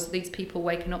 as more as these people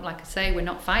waking up, like I say, we're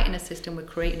not fighting a system, we're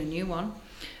creating a new one.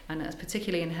 And that's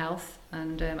particularly in health.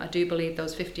 And I do believe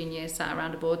those 15 years sat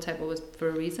around a board table was for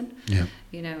a reason. Yeah.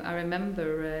 You know, I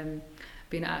remember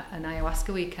being at an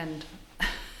ayahuasca weekend,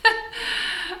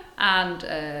 and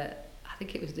I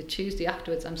think it was the Tuesday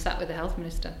afterwards, I'm sat with the health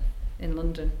minister in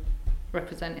London,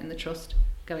 representing the trust,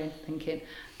 thinking,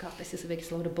 God, this is the biggest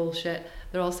load of bullshit.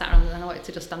 They're all sat around, and I wanted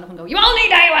to just stand up and go, "You all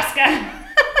need ayahuasca!"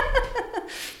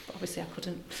 But obviously I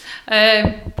couldn't.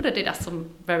 But I did ask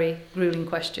some very grueling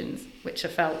questions, which I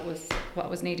felt was what I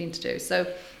was needing to do. So,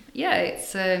 yeah,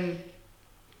 it's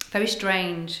very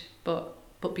strange, but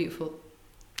beautiful.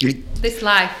 This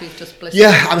life is just blissful.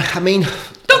 Yeah, I mean...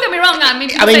 Don't get me wrong, I mean,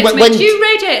 when do you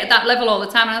radiate at that level all the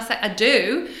time? And I say, I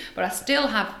do, but I still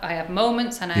have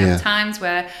moments, and I have times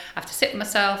where I have to sit with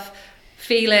myself,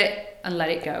 feel it, and let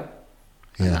it go.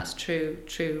 And that's true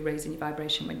raising your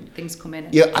vibration when things come in.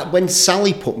 When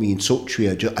Sally put me in touch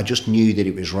with you, I just knew that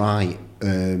it was right.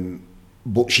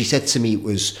 But she said to me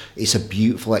it's a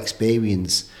beautiful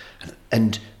experience.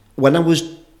 And when I was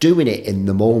doing it in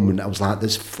the moment, I was like,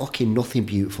 there's fucking nothing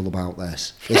beautiful about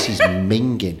this. This is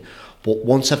minging. But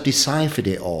once I've deciphered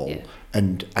it all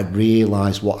and I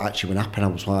realised what actually would happen, I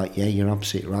was like, yeah, you're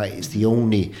absolutely right. It's the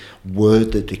only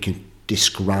word that they can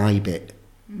describe it.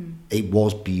 It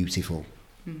was beautiful.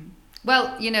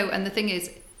 Well, you know, and the thing is,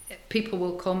 people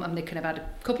will come and they can have had a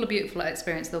couple of beautiful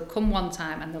experiences. They'll come one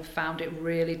time and they've found it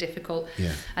really difficult.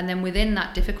 Yeah. And then within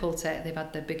that difficulty, they've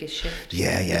had their biggest shift.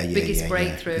 Biggest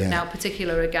breakthrough. Yeah. Now,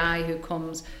 particular, a guy who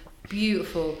comes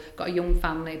beautiful, got a young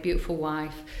family, beautiful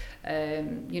wife,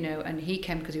 you know, and he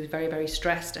came because he was very, very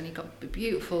stressed, and he got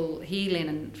beautiful healing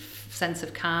and sense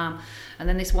of calm. And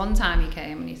then this one time he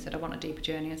came and he said, I want a deeper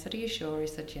journey. I said, are you sure? He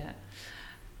said, yeah.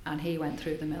 And he went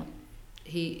through the mill.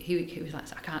 He was like,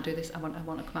 I can't do this. I want to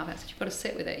come out of it. I said, you've got to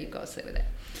sit with it. You've got to sit with it.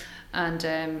 And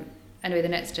anyway, the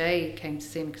next day he came to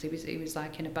see me because he was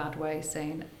like in a bad way,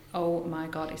 saying, oh my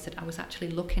God. He said, I was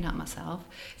actually looking at myself.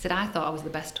 He said, I thought I was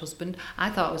the best husband. I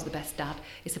thought I was the best dad.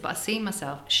 He said, but I seen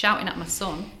myself shouting at my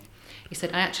son. He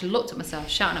said, I actually looked at myself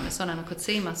shouting at my son, and I could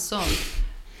see my son's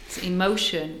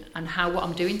emotion and what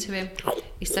I'm doing to him.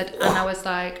 He said, and I was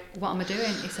like, what am I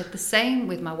doing? He said, the same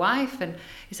with my wife. And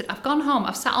he said, I've gone home,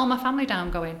 I've sat all my family down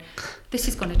going, this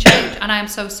is going to change, and I am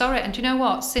so sorry. And do you know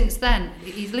what? Since then,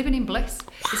 he's living in bliss.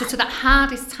 He said, so that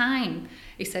hardest time,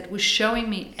 he said, was showing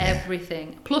me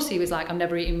everything. Plus he was like, I'm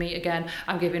never eating meat again.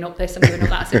 I'm giving up this, I'm giving up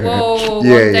that. I said, whoa, one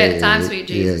day at a time, sweet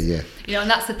Jesus. You know, and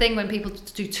that's the thing when people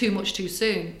do too much too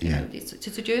soon. You know, it's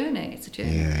a journey. It's a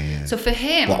journey. So for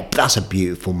him... Well, that's a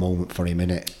beautiful moment for him,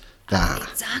 isn't it? That.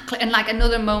 Exactly. And like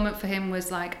another moment for him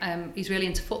was like, he's really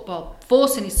into football,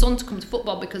 forcing his son to come to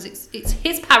football because it's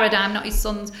his paradigm, not his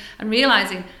son's, and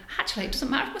realising, actually, it doesn't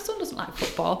matter if my son doesn't like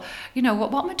football. You know,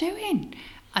 what am I doing?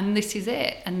 And this is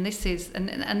it. And this is,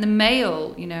 and the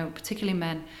male, you know, particularly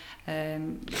men,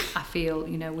 I feel,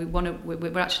 you know,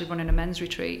 we're actually running a men's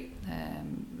retreat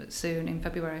soon in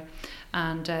February,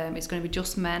 and it's going to be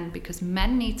just men, because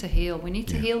men need to heal. We need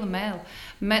to heal the male.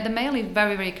 The male is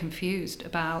very, very confused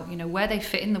about, you know, where they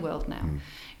fit in the world now.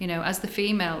 You know, as the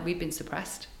female, we've been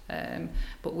suppressed,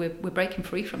 but we're breaking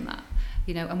free from that.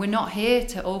 You know, and we're not here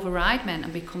to override men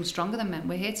and become stronger than men.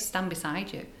 We're here to stand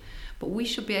beside you. But we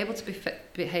should be able to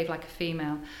behave like a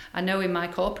female. I know in my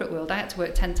corporate world, I had to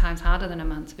work 10 times harder than a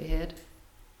man to be heard.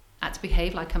 I had to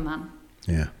behave like a man.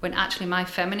 Yeah. When actually my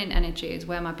feminine energy is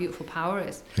where my beautiful power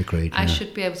is. Agreed. I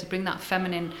should be able to bring that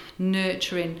feminine,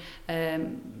 nurturing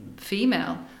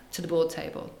female to the board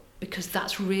table, because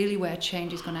that's really where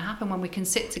change is going to happen, when we can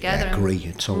sit together and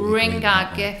bring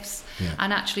our gifts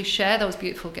and actually share those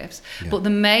beautiful gifts. But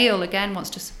the male, again, wants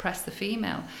to suppress the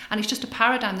female. And it's just a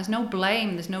paradigm. There's no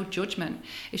blame. There's no judgment.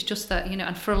 It's just that, you know,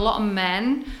 and for a lot of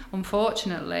men,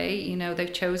 unfortunately, you know,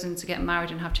 they've chosen to get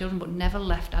married and have children, but never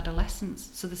left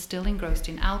adolescence. So they're still engrossed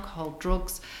in alcohol,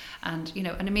 drugs, and, you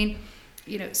know, and I mean,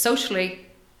 you know, socially,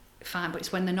 fine, but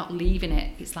it's when they're not leaving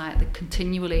it. It's like they're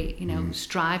continually, you know,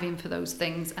 striving for those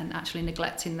things and actually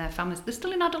neglecting their families. They're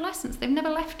still in adolescence. They've never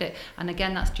left it. And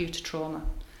again, that's due to trauma.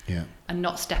 Yeah. And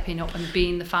not stepping up and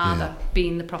being the father,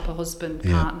 being the proper husband,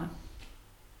 partner.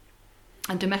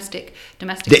 And domestic.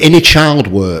 The inner child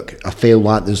work, I feel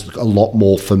like there's a lot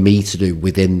more for me to do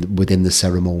within the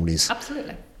ceremonies.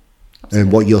 Absolutely.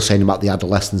 And what you're saying about the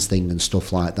adolescence thing and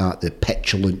stuff like that, the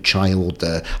petulant child,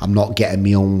 I'm not getting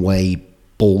my own way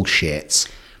bullshit.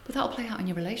 But that'll play out in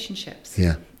your relationships.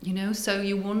 Yeah. You know, so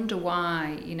you wonder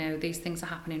why, you know, these things are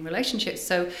happening in relationships.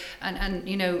 So, and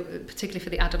you know, particularly for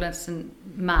the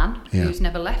adolescent man who's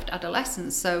never left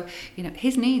adolescence. So, you know,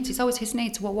 his needs, it's always his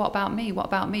needs. Well, what about me? What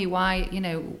about me? Why, you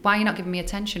know, why are you not giving me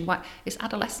attention? Why? It's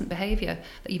adolescent behaviour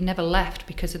that you've never left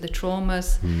because of the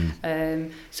traumas.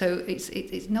 So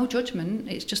it's no judgment.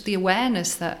 It's just the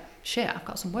awareness that, shit, I've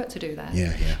got some work to do there.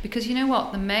 Yeah. Because you know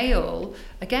what? The male,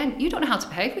 again, you don't know how to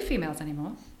behave with females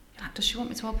anymore. Like, does she want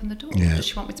me to open the door? Yeah. Does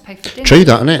she want me to pay for dinner? True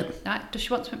that, isn't it? Like, does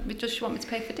she want me to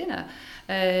pay for dinner?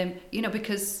 You know,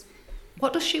 because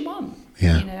what does she want?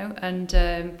 Yeah. You know, and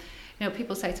you know,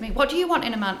 people say to me, "What do you want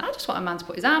in a man?" I just want a man to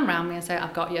put his arm around me and say,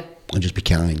 "I've got you." And just be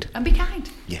kind. And be kind.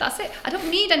 Yeah. That's it. I don't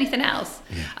need anything else.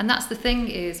 Yeah. And that's the thing,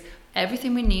 is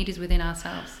everything we need is within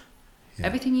ourselves. Yeah.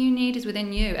 Everything you need is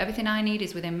within you. Everything I need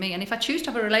is within me. And if I choose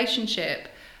to have a relationship,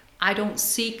 I don't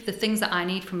seek the things that I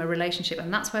need from a relationship.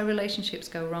 And that's where relationships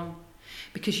go wrong.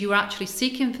 Because you're actually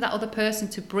seeking for that other person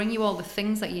to bring you all the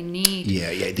things that you need. Yeah,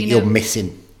 that you're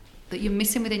missing. That you're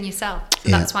missing within yourself. So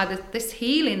that's why this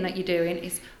healing that you're doing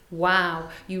is, wow,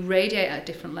 you radiate at a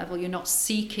different level. You're not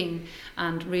seeking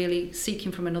and really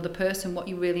seeking from another person what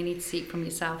you really need to seek from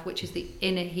yourself, which is the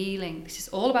inner healing. This is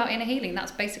all about inner healing.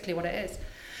 That's basically what it is.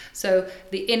 So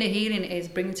the inner healing is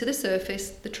bringing to the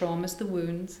surface the traumas, the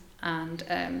wounds,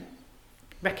 and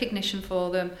recognition for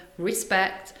them,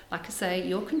 respect. Like I say,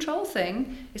 your control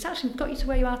thing, it's actually got you to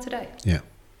where you are today. Yeah.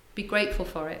 Be grateful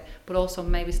for it, but also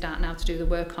maybe start now to do the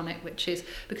work on it, which is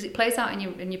because it plays out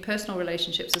in your personal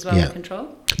relationships as well. Yeah.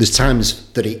 Control. There's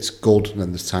times that it's good and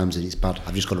then there's times that it's bad.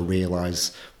 I've just got to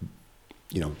realise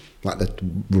like the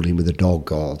running with a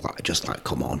dog, or like, just like,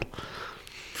 come on.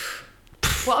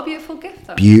 What a beautiful gift,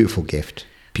 though. Beautiful gift.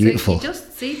 Beautiful. So you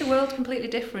just see the world completely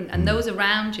different, and those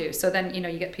around you. So then,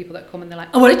 you get people that come and they're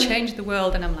like, I want to change the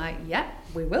world. And I'm like, yeah,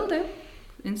 we will do.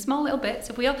 In small little bits.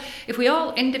 If we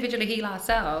all individually heal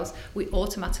ourselves, we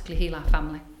automatically heal our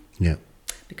family. Yeah.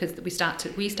 Because we start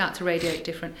to radiate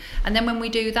different. And then when we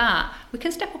do that, we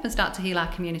can step up and start to heal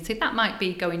our community. That might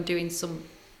be doing some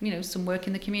work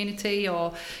in the community,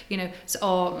 or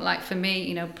or like for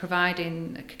me,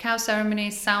 providing cacao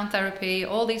ceremonies, sound therapy,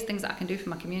 all these things that I can do for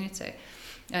my community,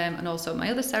 and also my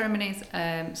other ceremonies.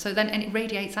 So then, and it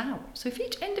radiates out. So if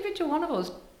each individual one of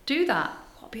us do that,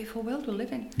 what a beautiful world we'll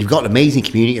live in. You've got an amazing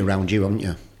community around you, haven't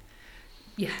you?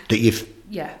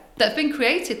 Yeah. That have been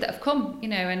created, that have come,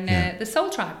 and the Soul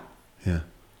Tribe. Yeah.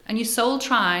 And your soul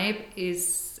tribe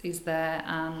is there,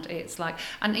 and it's like,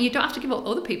 and you don't have to give up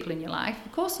other people in your life,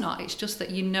 of course not. It's just that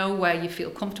where you feel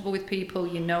comfortable with people,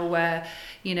 where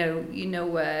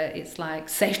where it's like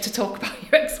safe to talk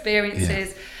about your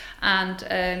experiences. And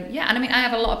and I mean, I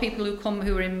have a lot of people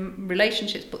who are in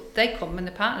relationships, but they come and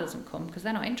the partner doesn't come because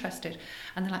they're not interested,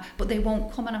 and they're like, but they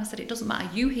won't come. And I said, it doesn't matter,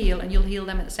 you heal and you'll heal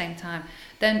them at the same time.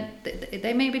 Then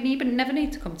they maybe never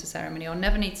need to come to ceremony, or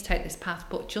never need to take this path,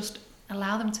 but just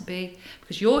allow them to be,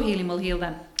 because your healing will heal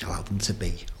them. Allow them to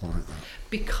be. I like that.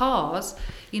 Because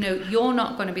you're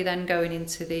not going to be then going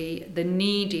into the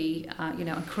needy,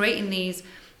 and creating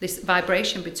this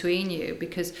vibration between you,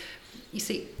 because you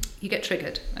see, you get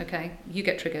triggered, okay? You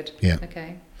get triggered,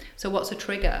 okay? So what's a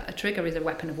trigger? A trigger is a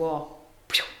weapon of war.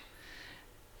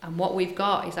 And what we've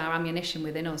got is our ammunition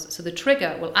within us. So the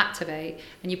trigger will activate,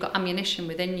 and you've got ammunition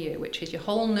within you, which is your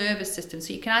whole nervous system.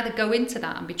 So you can either go into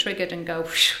that and be triggered and go,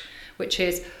 which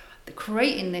is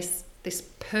creating this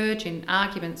purging,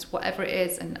 arguments, whatever it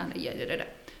is, and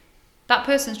that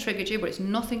person's triggered you, but it's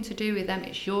nothing to do with them.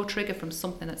 It's your trigger from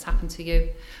something that's happened to you.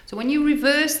 So when you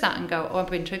reverse that and go, I've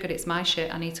been triggered, it's my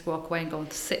shit, I need to walk away and go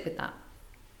and sit with that.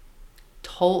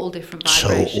 Total different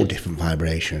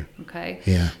vibration. Okay?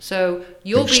 Yeah. So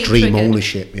you're being triggered. Extreme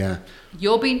ownership, yeah.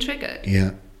 You're being triggered.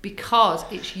 Yeah. Because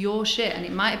it's your shit, and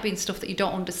it might have been stuff that you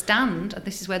don't understand, and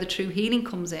this is where the true healing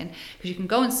comes in, because you can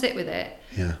go and sit with it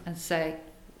and say,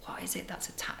 what is it that's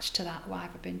attached to that? Why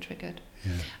have I been triggered?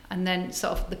 Yeah. And then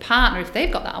sort of the partner, if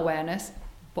they've got that awareness,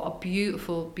 what a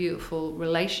beautiful, beautiful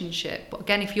relationship. But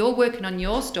again, if you're working on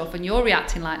your stuff and you're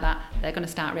reacting like that, they're going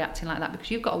to start reacting like that,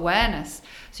 because you've got awareness,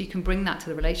 so you can bring that to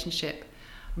the relationship.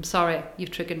 I'm sorry,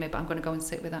 you've triggered me, but I'm going to go and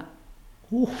sit with that.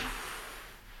 Oof.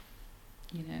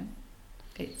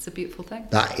 It's a beautiful thing.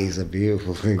 That is a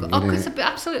beautiful thing. It's an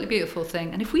absolutely beautiful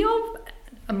thing. And if we all,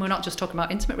 and we're not just talking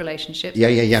about intimate relationships.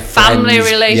 Family Family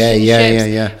relationships.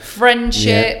 Yeah.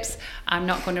 Friendships. I'm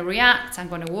not going to react. I'm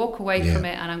going to walk away from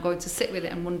it, and I'm going to sit with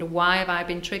it and wonder, why have I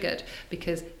been triggered?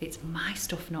 Because it's my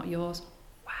stuff, not yours.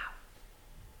 Wow.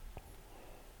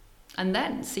 And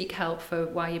then seek help for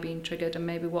why you're being triggered, and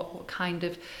maybe what kind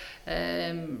of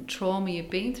trauma you've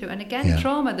been through. And again,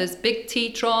 trauma, there's big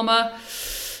T trauma.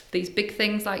 These big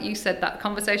things, like you said, that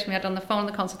conversation we had on the phone,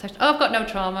 the consultation. Oh, I've got no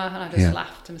trauma. And I just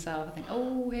laughed to myself. I think,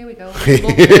 oh, here we go.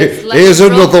 Here's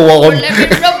another one. Let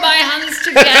me rub my hands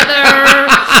together.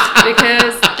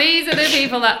 Because these are the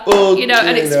people that,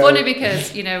 and it's funny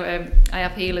because, I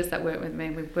have healers that work with me,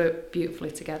 and we work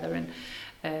beautifully together. And,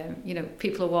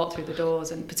 people will walk through the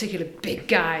doors, and particularly big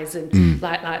guys and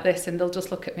like this, and they'll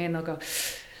just look at me and they'll go,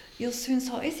 you'll soon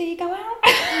sort his ego out.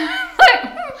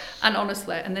 And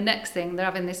honestly, and the next thing, they're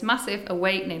having this massive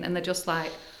awakening, and they're just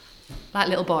like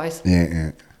little boys.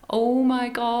 Yeah. Oh my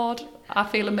God, I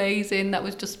feel amazing. That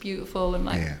was just beautiful. And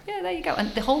yeah, there you go.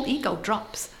 And the whole ego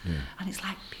drops, and it's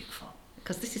like beautiful,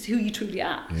 because this is who you truly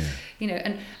are. Yeah.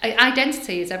 And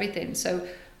identity is everything. So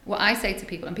what I say to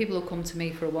people, and people will come to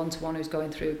me for a one-to-one who's going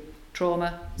through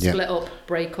trauma, split up,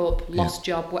 break up, lost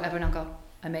job, whatever, and I'll go,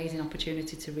 amazing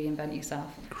opportunity to reinvent yourself.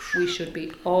 We should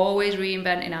be always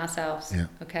reinventing ourselves.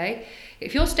 Okay?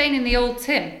 If you're staying in the old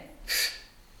Tim,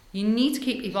 you need to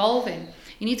keep evolving.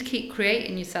 You need to keep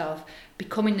creating yourself,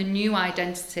 becoming the new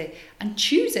identity, and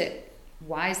choose it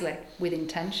wisely, with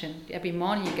intention. Every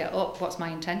morning you get up, what's my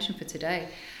intention for today?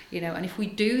 And if we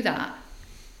do that,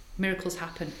 miracles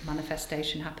happen,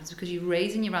 manifestation happens, because you're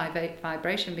raising your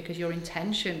vibration, because your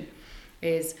intention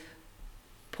is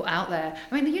put out there.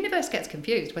 I mean, the universe gets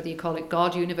confused, whether you call it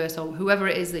God, universe, or whoever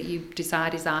it is that you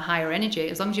decide is our higher energy.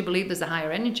 As long as you believe there's a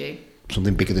higher energy,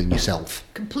 something bigger than yourself,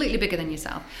 completely bigger than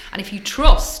yourself, and if you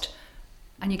trust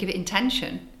and you give it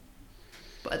intention,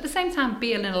 But at the same time,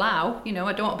 be and allow, you know,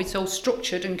 I don't want to be so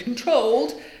structured and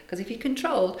controlled, because if you're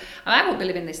controlled, and I wouldn't be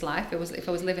living this life if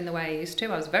I was living the way I used to.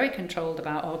 I was very controlled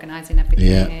about organising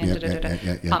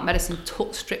everything. Plant medicine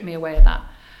stripped me away of that.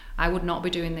 I would not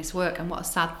be doing this work, and what a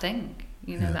sad thing,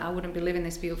 you know, that I wouldn't be living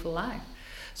this beautiful life.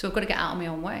 So I've got to get out of my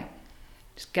own way.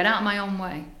 Just get out of my own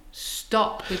way.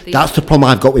 Stop with these. That's the problem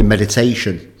I've got with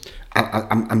meditation.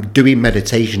 I'm doing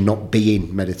meditation, not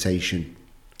being meditation.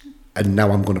 And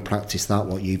now I'm going to practice that,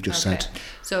 what you've just said.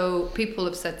 So people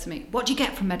have said to me, what do you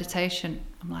get from meditation?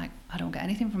 I'm like, I don't get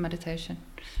anything from meditation.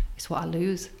 It's what I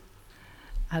lose.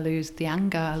 I lose the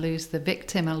anger, I lose the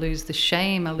victim, I lose the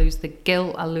shame, I lose the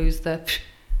guilt, I lose the...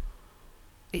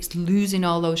 It's losing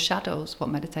all those shadows, what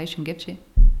meditation gives you.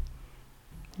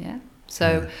 Yeah?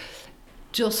 So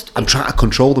just... I'm trying to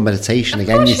control the meditation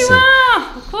again, you see.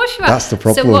 Of course you are. That's the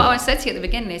problem. So what I said to you at the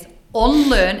beginning is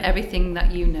unlearn everything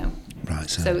that you know. Right,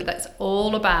 so that's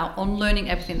all about unlearning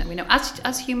everything that we know.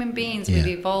 As human beings, we've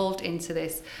evolved into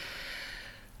this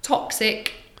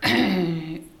toxic,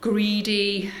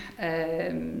 greedy,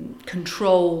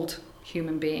 controlled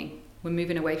human being. We're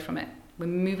moving away from it. We're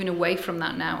moving away from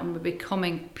that now, and we're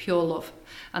becoming pure love.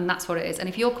 And that's what it is. And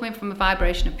if you're coming from a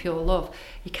vibration of pure love,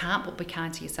 you can't but be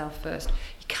kind to yourself first.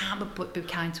 You can't but be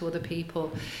kind to other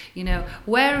people. You know,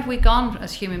 where have we gone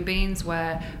as human beings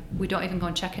where we don't even go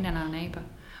and check in on our neighbour?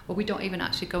 Or we don't even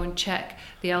actually go and check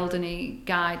the elderly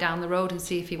guy down the road and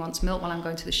see if he wants milk while I'm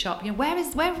going to the shop. You know, where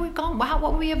have we gone? What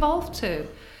have we evolved to?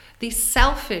 These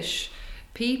selfish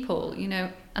people, you know.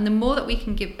 And the more that we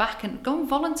can give back and go and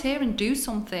volunteer and do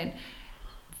something,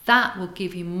 that will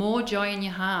give you more joy in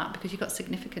your heart because you've got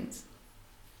significance.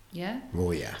 Yeah?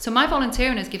 Oh, yeah. So my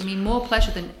volunteering has given me more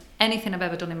pleasure than anything I've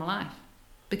ever done in my life,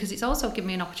 because it's also given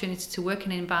me an opportunity to work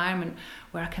in an environment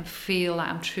where I can feel like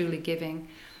I'm truly giving.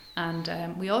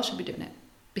 And we all should be doing it,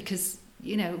 because,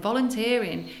 you know,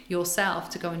 volunteering yourself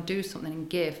to go and do something and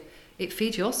give, it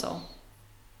feeds your soul.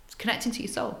 It's connecting to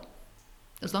your soul.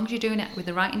 As long as you're doing it with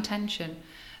the right intention,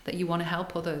 that you want to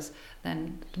help others,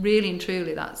 then really and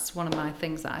truly that's one of my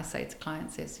things that I say to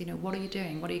clients is, you know, what are you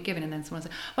doing? What are you giving? And then someone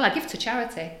says, well, I give to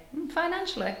charity.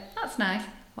 Financially, that's nice.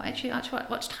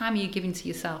 What time are you giving to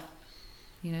yourself?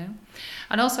 You know?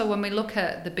 And also when we look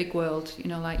at the big world, you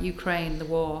know, like Ukraine, the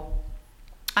war,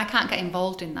 I can't get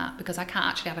involved in that because I can't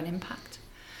actually have an impact.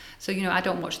 So, you know, I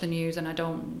don't watch the news and I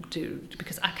don't do,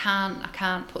 because I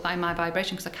can't put that in my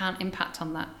vibration because I can't impact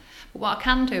on that. But what I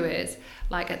can do is,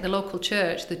 like at the local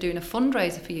church, they're doing a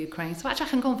fundraiser for Ukraine. So actually I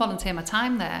can go and volunteer my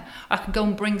time there. Or I can go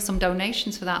and bring some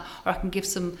donations for that. Or I can give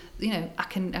some, you know, I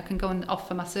can go and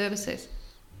offer my services.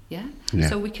 Yeah?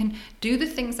 So we can do the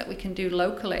things that we can do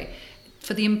locally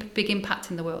for the big impact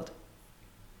in the world.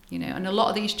 You know, and a lot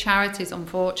of these charities,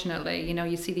 unfortunately, you know,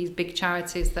 you see these big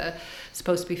charities that are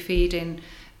supposed to be feeding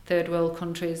third world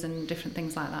countries and different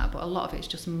things like that, but a lot of it's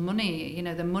just money. You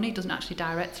know, the money doesn't actually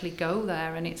directly go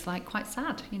there, and it's like quite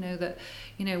sad, you know, that,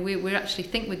 you know, we actually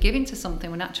think we're giving to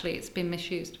something when actually it's been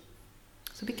misused.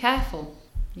 So be careful,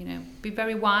 you know, be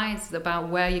very wise about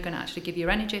where you're going to actually give your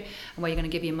energy and where you're going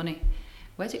to give your money.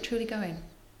 Where's it truly going?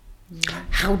 Yeah.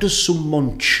 How does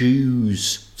someone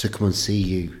choose to come and see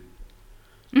you?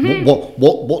 Mm-hmm.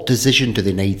 What decision do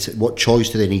they need to, what choice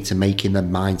do they need to make in their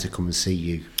mind to come and see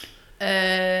you?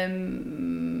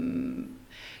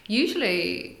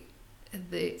 Usually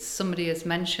somebody has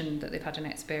mentioned that they've had an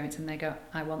experience and they go,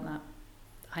 I want that,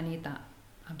 I need that,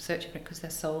 I'm searching for it, because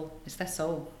it's their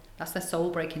soul. That's their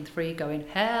soul breaking free, going,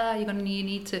 hey, you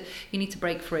need to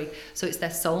break free. So it's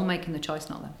their soul making the choice,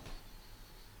 not them,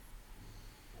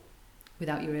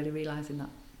 without you really realising that.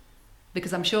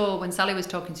 Because I'm sure when Sally was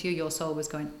talking to you, your soul was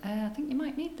going, I think you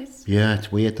might need this. Yeah, it's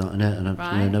weird that, isn't it? And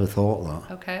I never thought of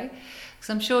that. Okay. Because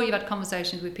I'm sure you've had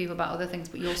conversations with people about other things,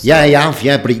 but your soul... Yeah, I have,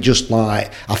 yeah, but it just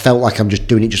like, I felt like I'm just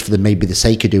doing it just for maybe the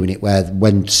sake of doing it, where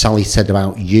when Sally said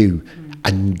about you,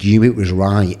 I knew it was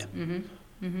right.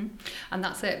 Mm-hmm. Mm-hmm. And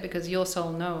that's it, because your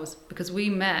soul knows. Because we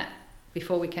met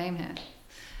before we came here.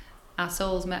 Our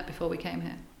souls met before we came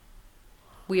here.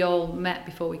 We all met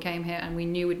before we came here, and we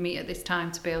knew we'd meet at this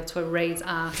time to be able to raise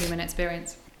our human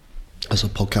experience. That's a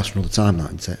podcast for another time, that,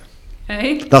 isn't it?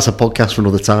 Hey? That's a podcast for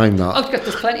another time, that. Oh, God,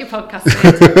 there's plenty of podcasts.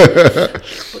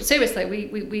 But seriously,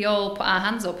 we all put our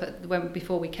hands up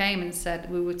before we came and said,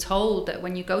 we were told that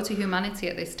when you go to humanity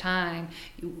at this time,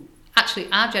 actually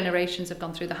our generations have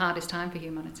gone through the hardest time for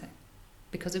humanity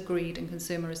because of greed and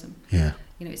consumerism. Yeah.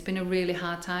 You know, it's been a really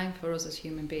hard time for us as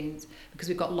human beings because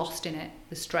we've got lost in it.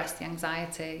 The stress, the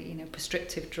anxiety, you know,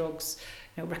 prescriptive drugs,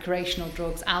 you know, recreational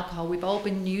drugs, alcohol. We've all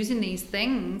been using these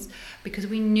things because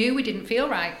we knew we didn't feel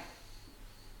right.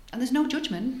 And there's no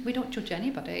judgment. We don't judge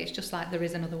anybody. It's just like there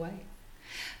is another way.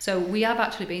 So we have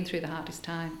actually been through the hardest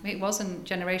time. It wasn't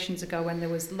generations ago when there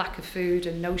was lack of food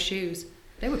and no shoes.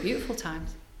 They were beautiful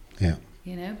times. Yeah.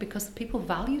 You know, because people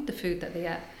valued the food that they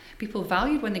ate. People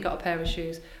valued when they got a pair of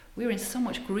shoes. We were in so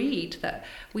much greed that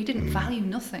we didn't value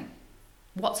nothing.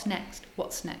 What's next?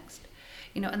 What's next?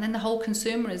 You know, and then the whole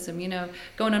consumerism, you know,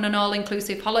 going on an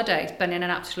all-inclusive holiday, spending an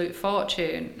absolute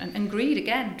fortune, and greed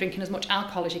again, drinking as much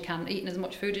alcohol as you can, eating as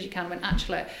much food as you can, when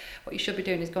actually what you should be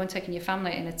doing is going taking your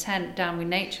family in a tent down with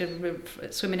nature,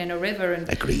 swimming in a river. And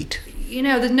agreed. You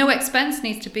know, there's no expense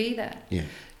needs to be there. Yeah.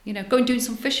 You know, going doing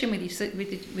some fishing with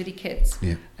your kids.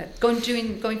 Yeah. Going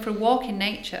for a walk in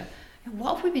nature.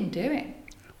 What have we been doing?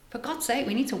 For God's sake,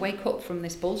 we need to wake up from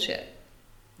this bullshit.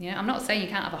 Yeah, I'm not saying you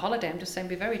can't have a holiday. I'm just saying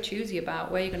be very choosy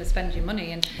about where you're going to spend your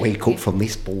money. And wake up from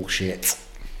this bullshit.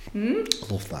 I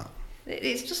love that.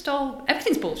 It's just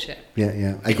everything's bullshit.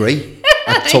 Yeah, I agree.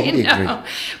 I totally agree.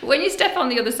 When you step on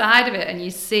the other side of it and you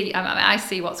see, I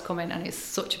see what's coming, and it's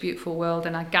such a beautiful world,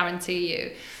 and I guarantee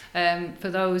you,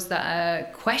 for those that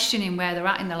are questioning where they're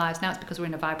at in their lives now, it's because we're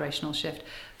in a vibrational shift.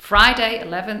 Friday,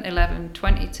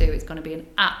 11/11/22 is going to be an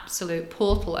absolute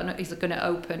portal, and it's going to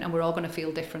open, and we're all going to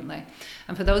feel differently.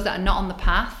 And for those that are not on the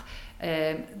path,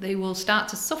 they will start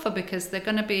to suffer because they're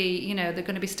going to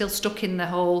be still stuck in the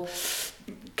whole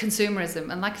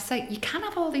consumerism. And like I say, you can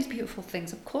have all these beautiful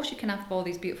things. Of course you can have all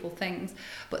these beautiful things,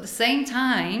 but at the same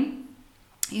time,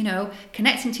 you know,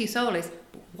 connecting to your soul is,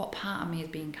 what part of me is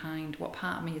being kind? What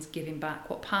part of me is giving back?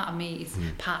 What part of me is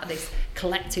part of this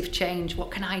collective change?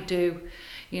 What can I do?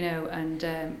 You know,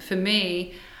 and for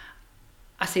me,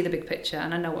 I see the big picture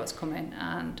and I know what's coming.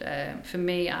 And for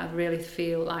me, I really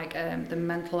feel like the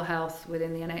mental health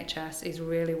within the NHS is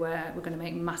really where we're going to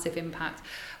make massive impact.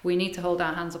 We need to hold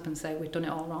our hands up and say we've done it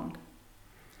all wrong.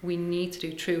 We need to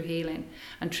do true healing,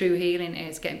 and true healing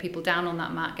is getting people down on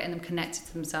that mat, getting them connected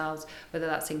to themselves, whether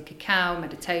that's in cacao,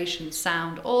 meditation,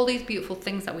 sound, all these beautiful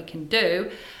things that we can do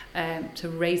to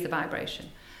raise the vibration.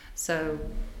 So,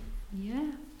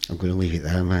 yeah. I'm going to leave it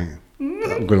there, mate.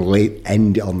 I'm going to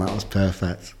end it on that. That's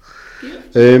perfect.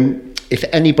 If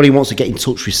anybody wants to get in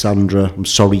touch with Sandra, I'm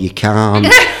sorry you can't.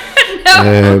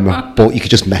 No. But you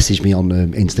could just message me on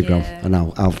Instagram, and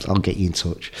I'll get you in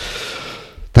touch.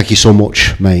 Thank you so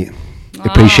much, mate.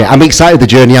 Appreciate it. I'm excited the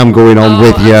journey I'm going on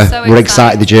with you. So we're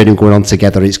excited the journey we're going on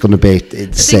together. It's going to be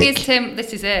sick. The thing is, Tim,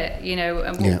 this is it. You know,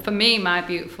 and for me, my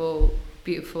beautiful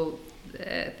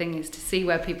thing is to see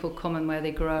where people come and where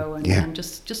they grow, and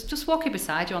just walking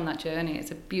beside you on that journey.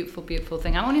 It's a beautiful, beautiful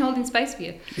thing. I'm only holding space for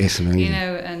you. It's amazing. You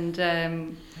know,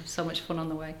 and so much fun on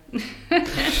the way.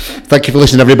 Thank you for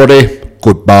listening, everybody.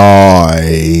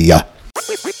 Goodbye.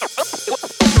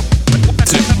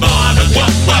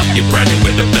 You're branding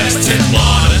with the best.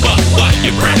 What?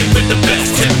 You're branding with the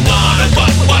best.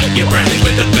 What? You're branding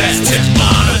with the best.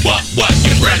 What?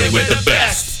 You're branding with the best.